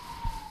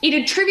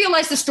had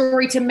trivialized the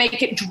story to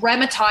make it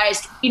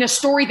dramatized in a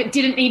story that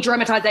didn't need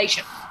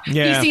dramatization.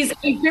 Yeah. This is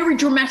a very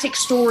dramatic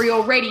story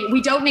already.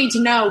 We don't need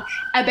to know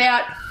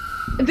about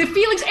the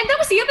feelings. And that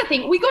was the other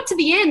thing. We got to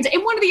the end,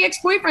 and one of the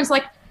ex-boyfriends,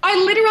 like, I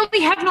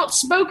literally have not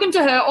spoken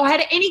to her or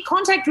had any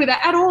contact with her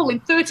at all in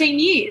 13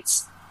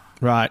 years.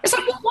 Right. It's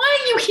like, well, why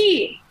are you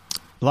here?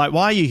 Like,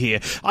 why are you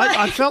here?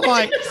 I felt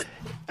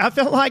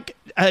like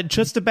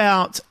just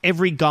about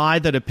every guy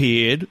that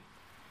appeared,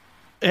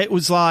 it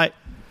was like,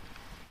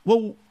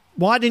 well,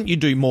 why didn't you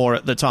do more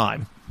at the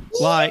time?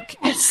 Like,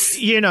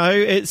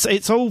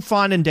 it's all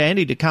fine and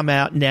dandy to come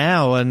out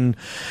now and,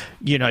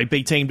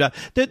 be teamed up.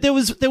 There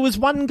was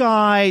one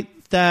guy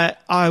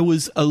that I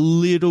was a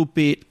little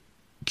bit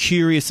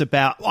curious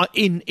about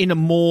in a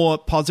more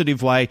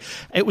positive way.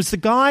 It was the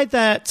guy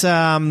that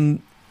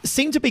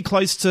seemed to be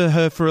close to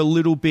her for a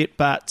little bit,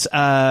 but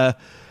I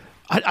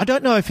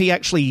don't know if he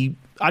actually...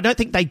 I don't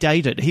think they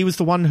dated. He was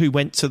the one who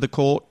went to the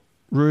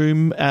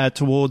courtroom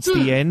towards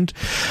the end.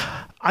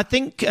 I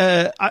think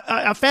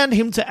I found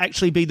him to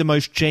actually be the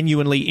most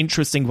genuinely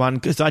interesting one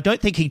because I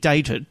don't think he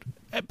dated,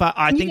 but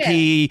I think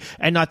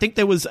I think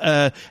there was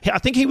I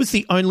think he was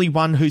the only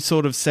one who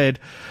sort of said,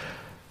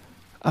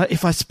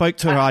 if I spoke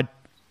to her,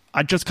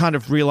 I just kind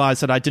of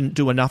realised that I didn't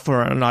do enough for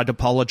her and I'd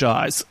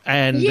apologise.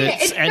 And it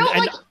felt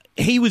like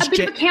he was a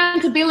bit of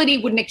accountability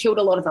wouldn't have killed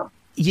a lot of them.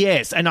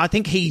 Yes, and I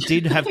think he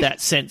did have that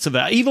sense of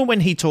it. Even when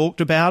he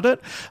talked about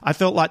it, I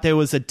felt like there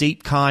was a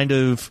deep kind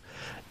of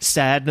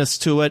sadness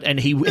to it, and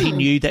he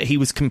knew that he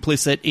was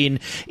complicit in,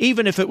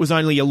 even if it was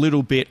only a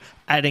little bit,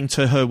 adding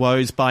to her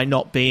woes by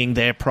not being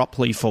there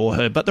properly for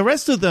her. But the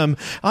rest of them,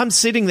 I'm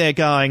sitting there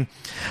going,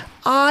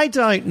 I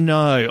don't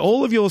know.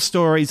 All of your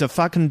stories are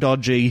fucking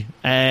dodgy,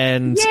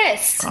 and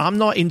I'm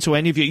not into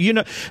any of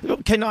you.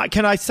 Can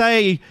I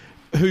say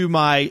who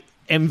my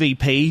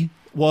MVP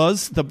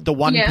was? The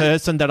one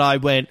person that I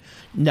went,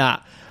 nah.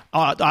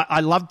 I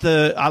loved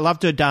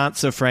her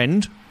dancer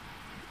friend.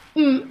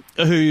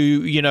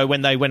 Who,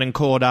 when they went and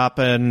caught up,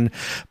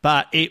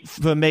 but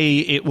for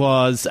me it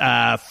was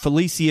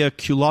Felicia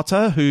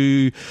Culotta,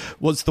 who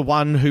was the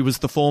one who was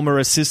the former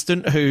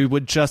assistant, who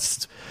would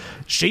just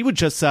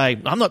say,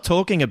 I'm not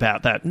talking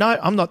about that. No,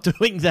 I'm not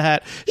doing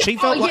that. She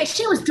felt like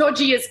she was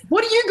dodgy as,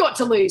 what do you got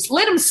to lose?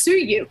 Let them sue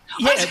you.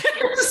 Yeah,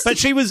 but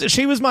she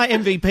was my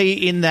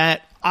MVP in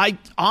that I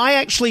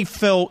actually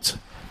felt,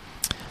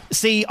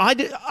 I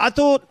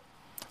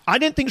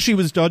didn't think she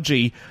was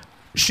dodgy.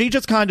 She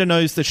just kind of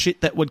knows the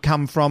shit that would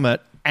come from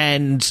it,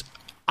 and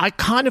I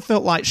kind of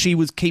felt like she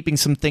was keeping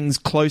some things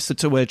closer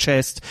to her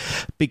chest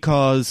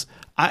because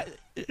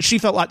she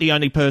felt like the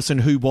only person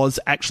who was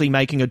actually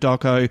making a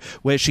doco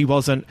where she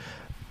wasn't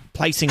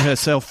placing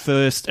herself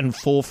first and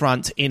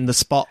forefront in the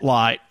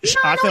spotlight.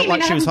 I felt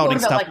like she was holding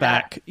stuff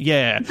back.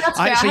 Yeah. That's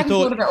fair. I actually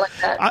thought of it like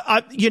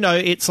that.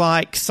 It's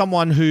like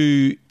someone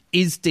who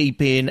is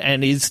deep in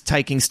and is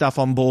taking stuff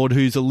on board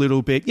who's a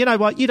little bit, you know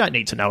what, you don't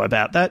need to know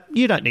about that.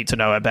 You don't need to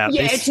know about this.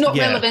 Yeah, it's not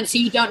relevant, so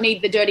you don't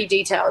need the dirty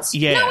details.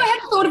 Yeah. No, I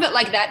hadn't thought of it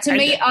like that. To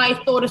me, I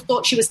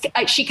thought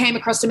she came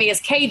across to me as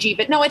cagey,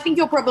 but no, I think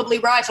you're probably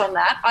right on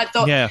that. I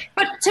thought,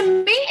 but to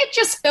me, it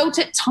just felt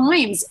at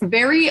times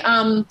very,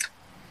 all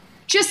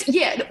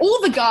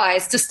the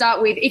guys to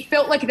start with, it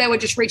felt like they were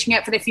just reaching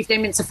out for their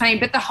 15 minutes of fame.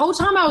 But the whole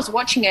time I was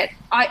watching it,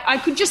 I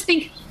could just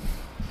think,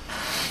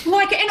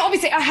 like, and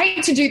obviously I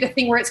hate to do the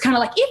thing where it's kind of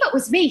like, if it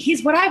was me,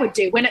 here's what I would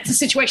do when it's a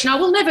situation I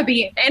will never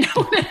be in. And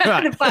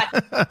but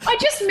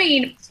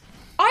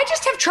I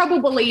just have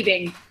trouble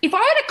believing if I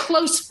had a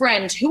close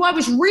friend who I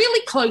was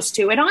really close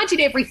to and I did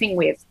everything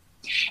with,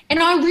 and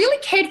I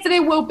really cared for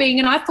their well-being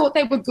and I thought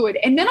they were good,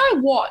 and then I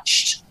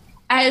watched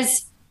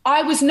as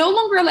I was no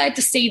longer allowed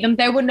to see them.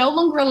 They were no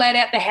longer allowed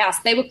out the house.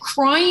 They were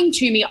crying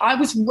to me. I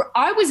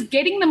was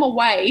getting them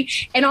away,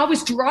 and I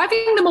was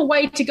driving them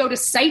away to go to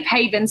safe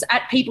havens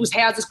at people's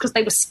houses because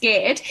they were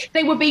scared.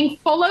 They were being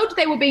followed.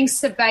 They were being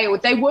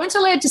surveilled. They weren't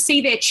allowed to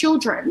see their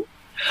children.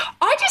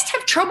 I just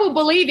have trouble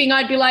believing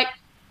I'd be like,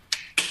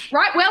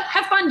 right, well,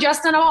 have fun,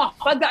 Justin. No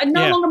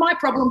longer my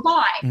problem.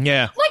 Bye.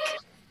 Yeah. Like,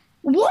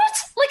 what?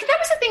 Like, that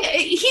was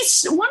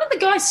the thing. One of the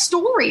guy's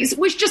stories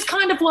was just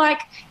kind of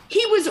like,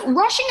 he was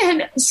rushing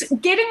her,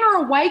 getting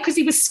her away because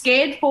he was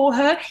scared for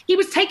her. He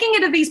was taking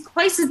her to these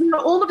places, and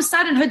all of a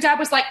sudden her dad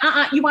was like,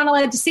 you aren't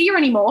allowed to see her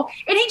anymore.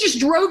 And he just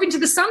drove into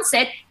the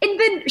sunset and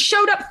then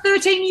showed up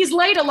 13 years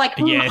later like,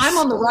 I'm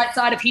on the right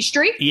side of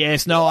history.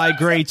 Yes, no, I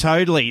agree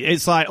totally.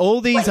 It's like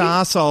all these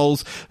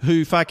arseholes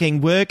who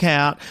fucking work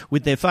out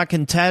with their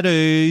fucking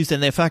tattoos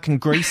and their fucking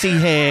greasy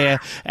hair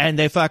and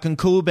their fucking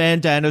cool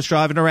bandanas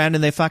driving around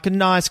in their fucking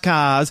nice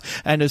cars.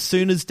 And as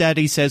soon as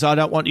daddy says, I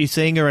don't want you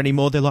seeing her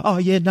anymore, they're like, oh,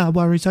 yeah, no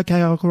worries.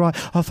 Okay, all right.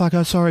 Oh, fuck,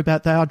 I'm sorry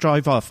about that. I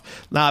drove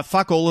off. Nah,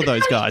 fuck all of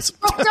those guys.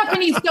 Rocked up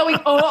and he's going,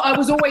 I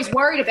was always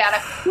worried about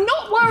it.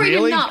 Not worried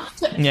enough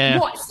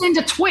to, send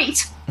a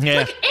tweet? Yeah.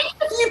 Like, any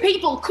of you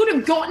people could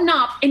have gotten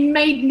up and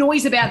made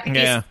noise about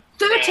this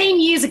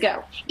 13 years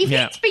ago. If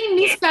it's been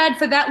this bad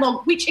for that long,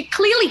 which it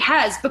clearly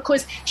has,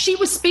 because she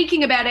was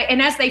speaking about it,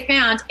 and as they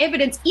found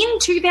evidence in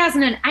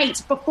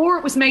 2008, before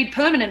it was made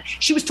permanent,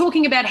 she was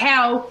talking about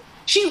how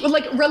she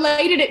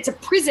related it to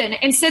prison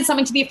and said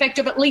something to the effect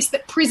of, at least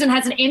that prison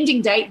has an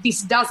ending date,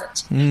 this doesn't.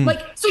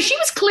 So she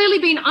was clearly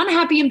being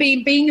unhappy and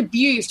being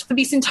abused for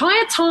this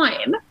entire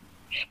time.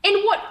 And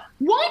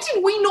why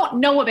did we not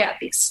know about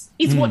this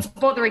is what's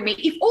bothering me.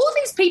 If all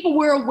these people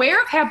were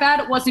aware of how bad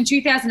it was in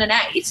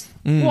 2008,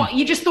 what,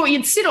 you just thought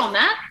you'd sit on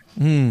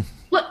that?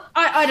 Look,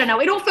 I don't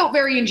know. It all felt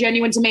very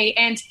ingenuine to me.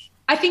 And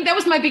I think that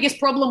was my biggest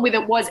problem with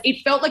it, was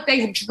it felt like they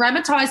had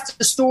dramatized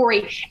the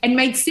story and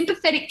made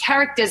sympathetic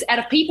characters out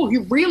of people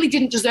who really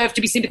didn't deserve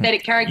to be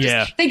sympathetic characters.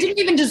 Yeah. They didn't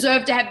even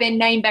deserve to have their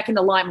name back in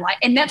the limelight.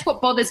 And that's what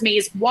bothers me,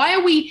 is why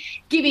are we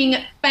giving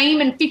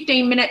fame and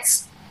 15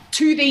 minutes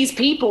to these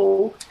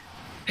people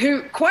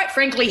who, quite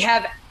frankly,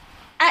 have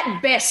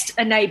at best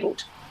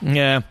enabled?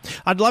 Yeah.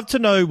 I'd love to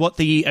know what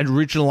the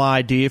original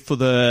idea for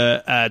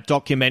the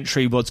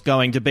documentary was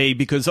going to be,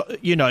 because,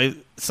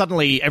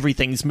 suddenly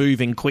everything's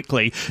moving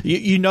quickly.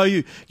 You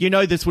know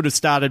this would have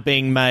started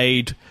being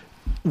made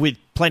with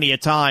plenty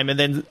of time, and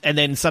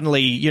then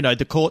suddenly,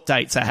 the court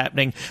dates are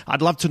happening.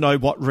 I'd love to know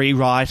what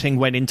rewriting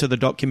went into the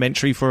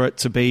documentary for it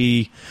to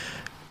be...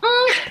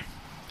 I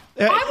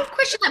would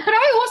question that, but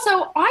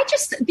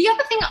the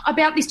other thing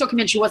about this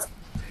documentary was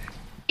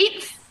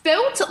it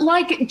felt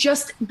like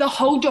just the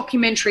whole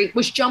documentary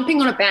was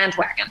jumping on a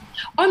bandwagon.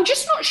 I'm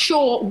just not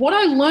sure what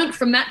I learned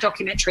from that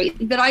documentary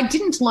that I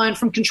didn't learn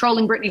from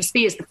Controlling Britney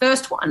Spears, the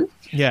first one.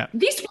 Yeah.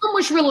 This one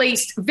was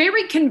released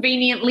very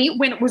conveniently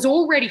when it was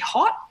already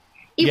hot.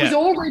 It was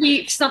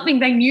already something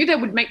they knew they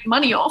would make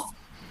money off.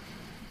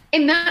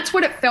 And that's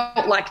what it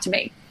felt like to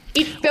me.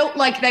 It felt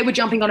like they were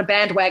jumping on a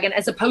bandwagon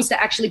as opposed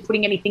to actually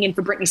putting anything in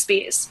for Britney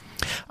Spears.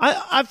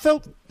 I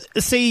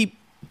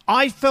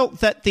felt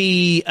that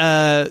the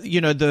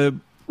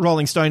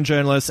Rolling Stone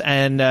journalist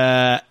and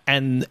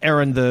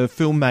Erin, the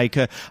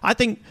filmmaker, I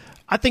think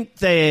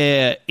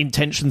their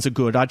intentions are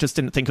good. I just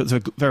didn't think it was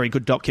a very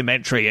good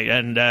documentary,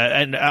 and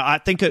I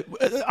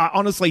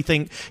honestly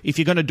think if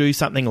you're going to do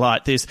something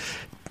like this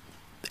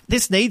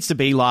needs to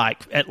be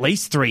like at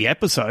least 3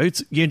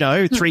 episodes, 3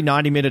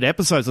 90-minute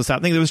episodes or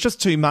something. There was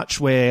just too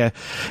much where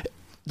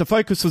the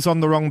focus was on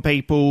the wrong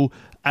people.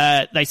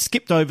 They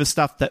skipped over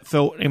stuff that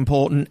felt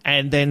important,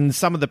 and then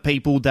some of the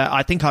people that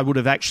I think I would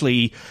have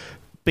actually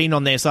been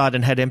on their side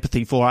and had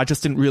empathy for, I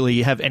just didn't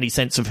really have any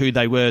sense of who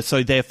they were,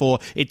 so therefore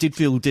it did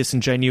feel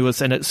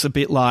disingenuous, and it's a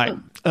bit like...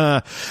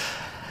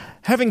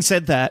 having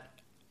said that,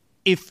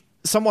 if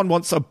someone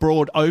wants a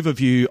broad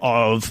overview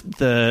of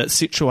the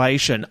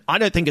situation, I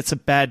don't think it's a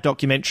bad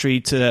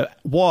documentary to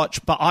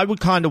watch, but I would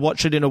kind of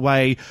watch it in a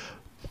way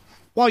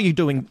while you're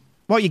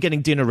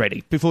getting dinner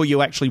ready before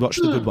you actually watch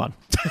the good one.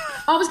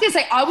 I was going to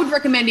say, I would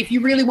recommend, if you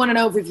really want an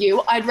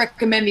overview, I'd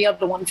recommend the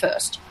other one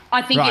first.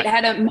 I think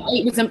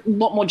it was a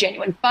lot more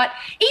genuine. But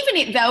even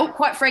it, though,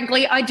 quite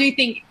frankly, I do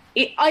think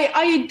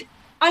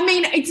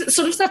it's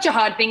sort of such a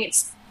hard thing.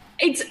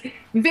 It's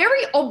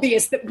very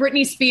obvious that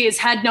Britney Spears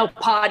had no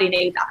part in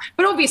either.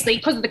 But obviously,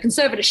 because of the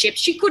conservatorship,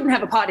 she couldn't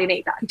have a part in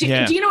either. Do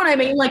you know what I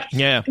mean?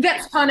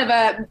 That's kind of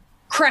a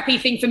crappy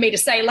thing for me to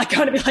say,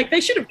 kind of be like,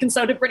 they should have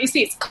consulted Britney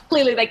Spears.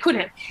 Clearly they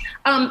couldn't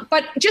have.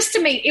 But just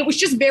to me, it was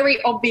just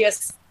very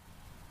obvious.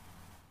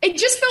 It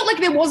just felt like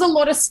there was a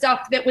lot of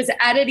stuff that was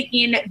added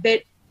in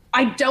that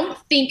I don't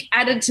think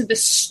added to the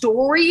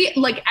story,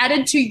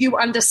 added to you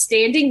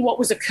understanding what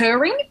was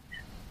occurring,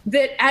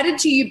 that added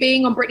to you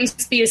being on Britney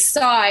Spears'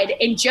 side,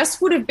 and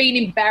just would have been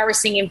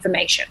embarrassing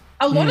information.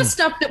 A lot of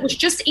stuff that was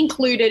just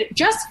included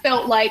just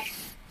felt like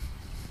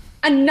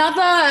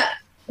another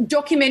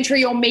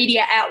documentary or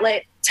media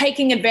outlet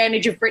taking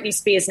advantage of Britney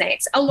Spears'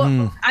 names.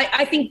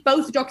 I think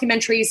both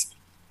documentaries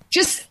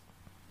just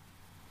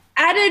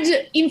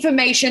added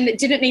information that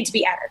didn't need to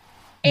be added.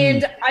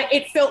 And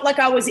it felt like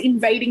I was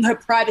invading her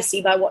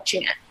privacy by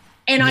watching it.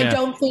 And I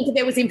don't think that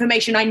there was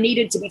information I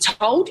needed to be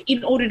told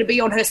in order to be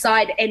on her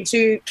side and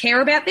to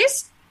care about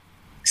this.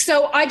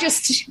 So I'm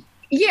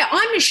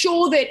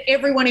sure that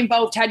everyone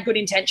involved had good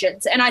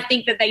intentions, and I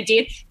think that they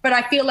did. But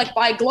I feel like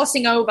by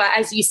glossing over,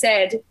 as you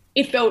said,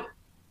 it felt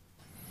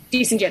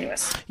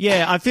disingenuous.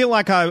 Yeah, I feel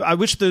like I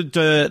wish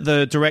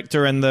the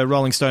director and the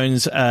Rolling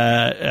Stones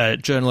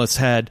journalists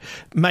had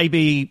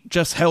maybe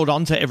just held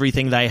on to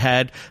everything they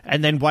had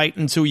and then wait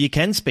until you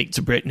can speak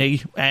to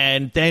Britney,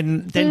 and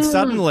then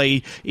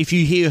suddenly, if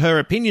you hear her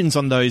opinions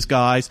on those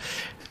guys,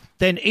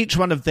 then each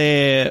one of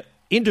their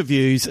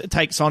interviews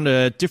takes on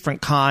a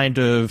different kind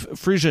of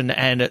frisson,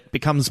 and it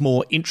becomes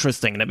more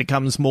interesting and it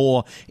becomes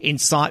more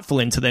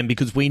insightful into them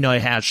because we know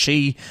how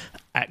she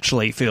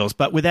actually feels,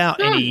 but without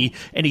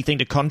anything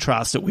to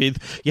contrast it with.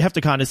 You have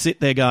to kind of sit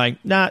there going,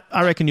 nah,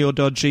 I reckon you're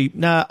dodgy.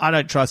 Nah, I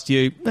don't trust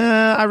you.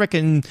 Nah, I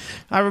reckon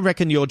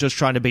you're just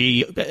trying to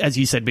be, as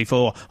you said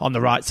before, on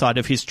the right side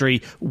of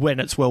history when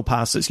it's well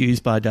past its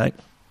use-by date.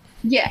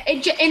 Yeah,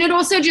 and it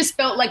also just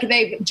felt like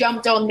they've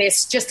jumped on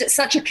this just at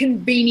such a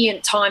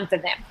convenient time for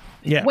them.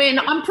 Yeah. When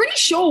I'm pretty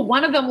sure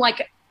one of them,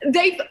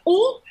 they've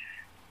all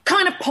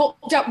kind of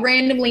popped up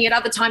randomly at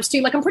other times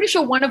too. I'm pretty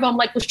sure one of them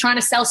was trying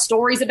to sell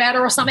stories about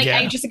her or something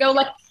ages ago.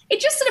 It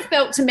just sort of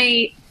felt to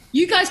me,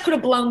 you guys could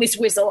have blown this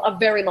whistle a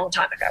very long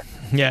time ago.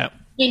 Yeah.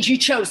 And you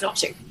chose not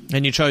to.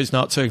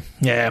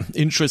 Yeah,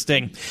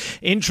 interesting.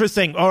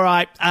 All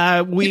right,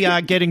 we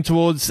are getting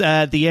towards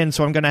the end,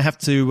 so I'm going to have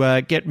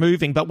to get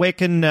moving. But where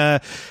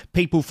can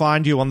people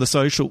find you on the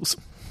socials?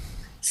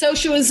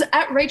 Socials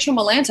at Rachel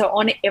Melanto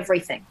on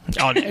everything.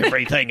 On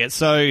everything. It's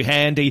so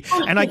handy.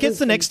 And I guess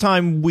the next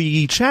time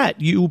we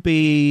chat, you'll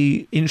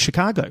be in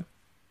Chicago.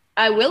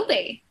 I will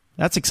be.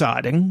 That's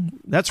exciting.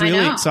 That's I really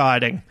know.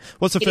 exciting.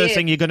 What's the first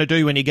thing you're going to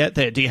do when you get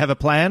there? Do you have a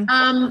plan?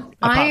 I'm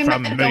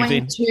from moving?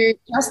 going to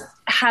just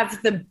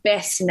have the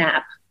best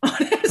nap,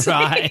 honestly.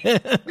 Right.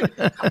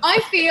 I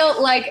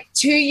feel like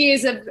 2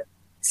 years of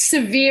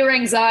severe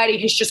anxiety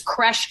has just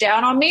crashed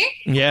down on me.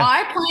 Yeah.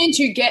 I plan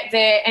to get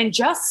there and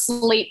just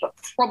sleep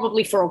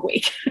probably for a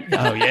week.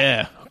 Oh,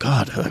 yeah.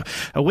 God,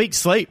 a week's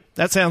sleep.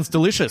 That sounds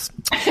delicious.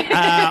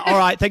 All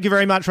right. Thank you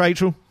very much,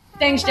 Rachel.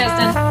 Thanks,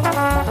 Justin.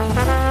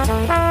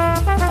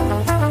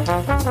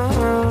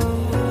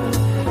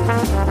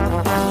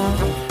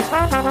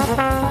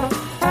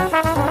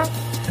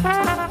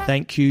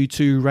 Thank you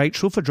to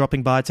Rachel for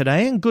dropping by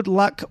today, and good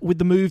luck with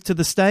the move to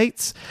the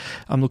States.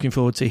 I'm looking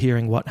forward to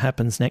hearing what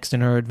happens next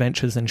in her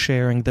adventures and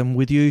sharing them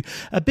with you.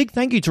 A big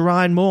thank you to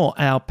Ryan Moore,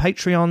 our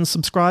Patreon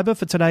subscriber,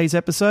 for today's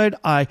episode.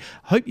 I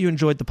hope you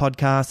enjoyed the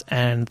podcast,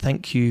 and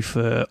thank you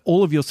for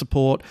all of your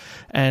support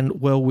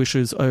and well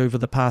wishes over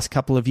the past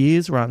couple of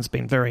years. Ryan's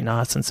been very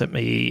nice and sent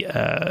me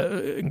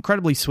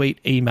incredibly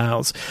sweet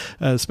emails,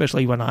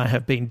 especially when I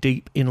have been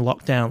deep in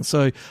lockdown.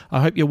 So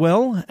I hope you're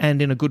well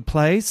and in a good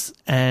place,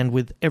 and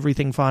with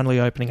everything finally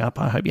opening up,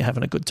 I hope you're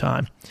having a good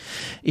time.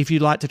 If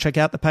you'd like to check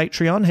out the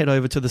Patreon, head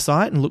over to the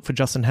site and look for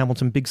Justin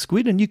Hamilton Big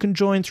Squid, and you can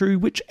join through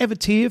whichever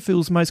tier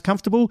feels most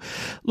comfortable.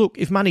 Look,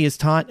 if money is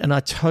tight, and I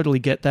totally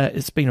get that,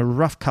 it's been a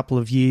rough couple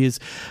of years,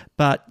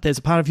 but there's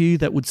a part of you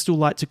that would still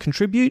like to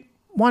contribute.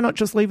 Why not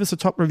just leave us a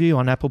top review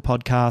on Apple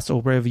Podcasts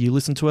or wherever you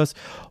listen to us,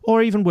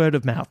 or even word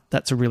of mouth?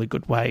 That's a really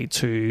good way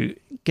to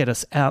get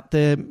us out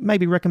there.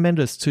 Maybe recommend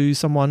us to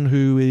someone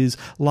who is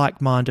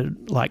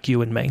like-minded like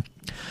you and me.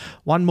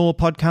 One more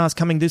podcast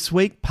coming this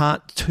week,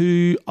 part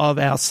 2 of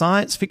our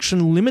science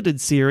fiction limited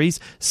series,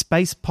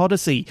 Space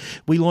Podyssey.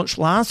 We launched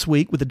last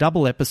week with a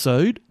double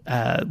episode.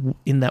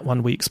 In that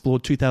one, we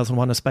explored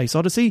 2001: A Space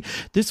Odyssey.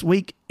 This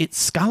week, it's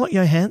Scarlett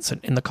Johansson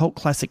in the cult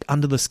classic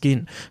Under the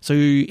Skin. So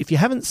if you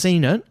haven't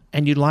seen it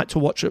and you'd like to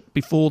watch it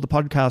before the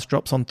podcast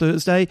drops on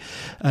Thursday,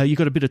 you've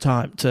got a bit of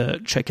time to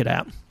check it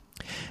out.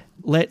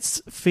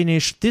 Let's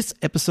finish this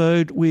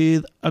episode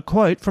with a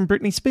quote from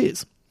Britney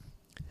Spears.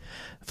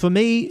 For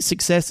me,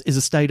 success is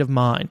a state of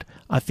mind.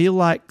 I feel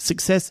like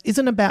success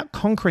isn't about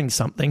conquering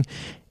something.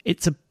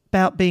 It's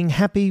about being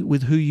happy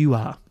with who you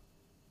are.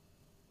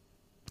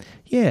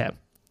 Yeah,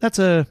 that's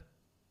a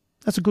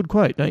good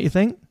quote, don't you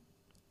think?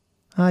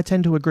 I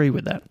tend to agree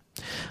with that.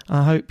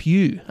 I hope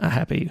you are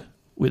happy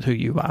with who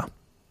you are.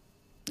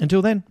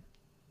 Until then.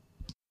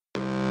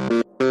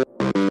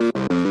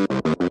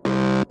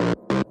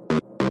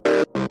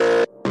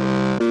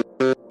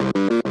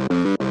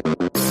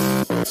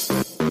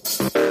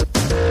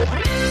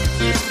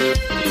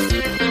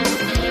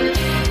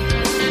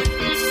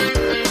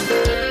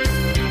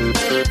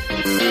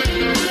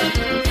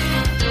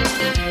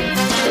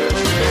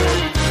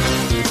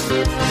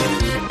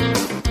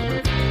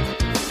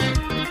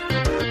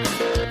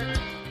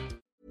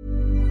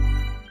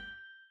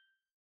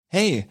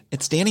 Hey,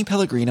 it's Danny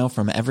Pellegrino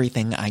from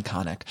Everything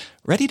Iconic.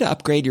 Ready to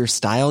upgrade your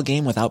style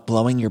game without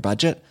blowing your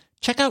budget?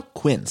 Check out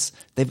Quince.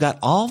 They've got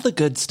all the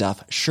good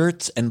stuff,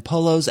 shirts and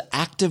polos,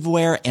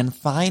 activewear, and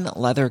fine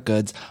leather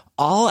goods,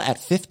 all at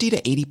 50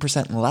 to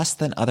 80% less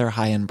than other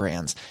high-end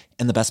brands.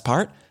 And the best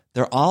part?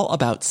 They're all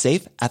about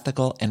safe,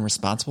 ethical, and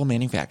responsible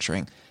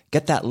manufacturing.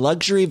 Get that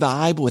luxury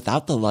vibe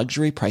without the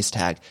luxury price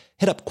tag.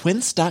 Hit up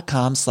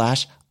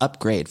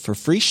quince.com/upgrade for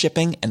free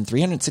shipping and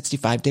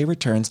 365-day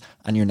returns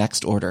on your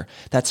next order.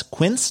 That's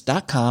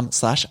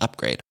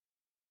quince.com/upgrade.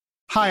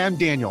 Hi, I'm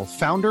Daniel,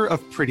 founder of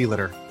Pretty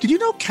Litter. Did you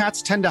know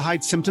cats tend to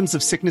hide symptoms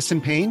of sickness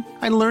and pain?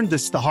 I learned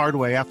this the hard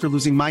way after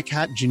losing my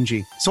cat,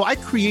 Gingy. So I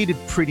created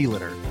Pretty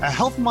Litter, a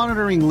health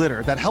monitoring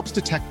litter that helps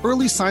detect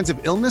early signs of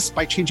illness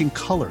by changing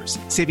colors,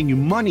 saving you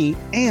money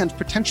and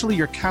potentially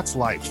your cat's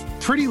life.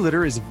 Pretty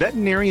Litter is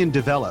veterinarian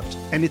developed,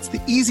 and it's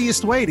the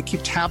easiest way to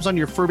keep tabs on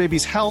your fur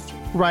baby's health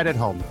right at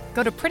home.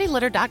 Go to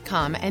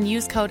prettylitter.com and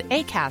use code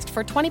ACAST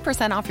for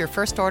 20% off your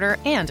first order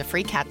and a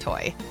free cat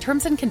toy.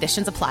 Terms and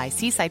conditions apply.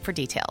 See site for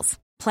details.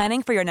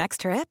 Planning for your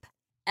next trip?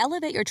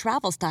 Elevate your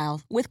travel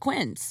style with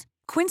Quince.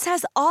 Quince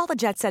has all the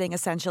jet-setting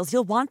essentials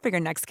you'll want for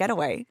your next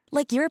getaway,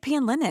 like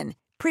European linen,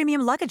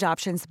 premium luggage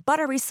options,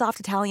 buttery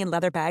soft Italian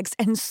leather bags,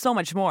 and so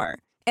much more.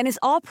 And is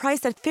all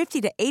priced at 50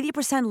 to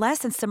 80% less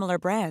than similar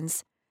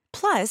brands.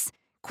 Plus,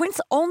 Quince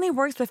only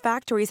works with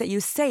factories that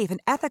use safe and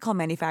ethical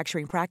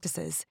manufacturing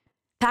practices.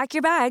 Pack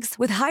your bags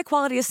with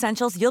high-quality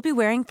essentials you'll be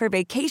wearing for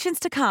vacations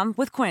to come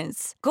with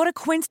Quince. Go to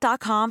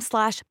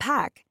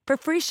quince.com/pack for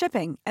free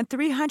shipping and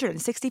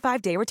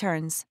 365-day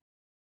returns.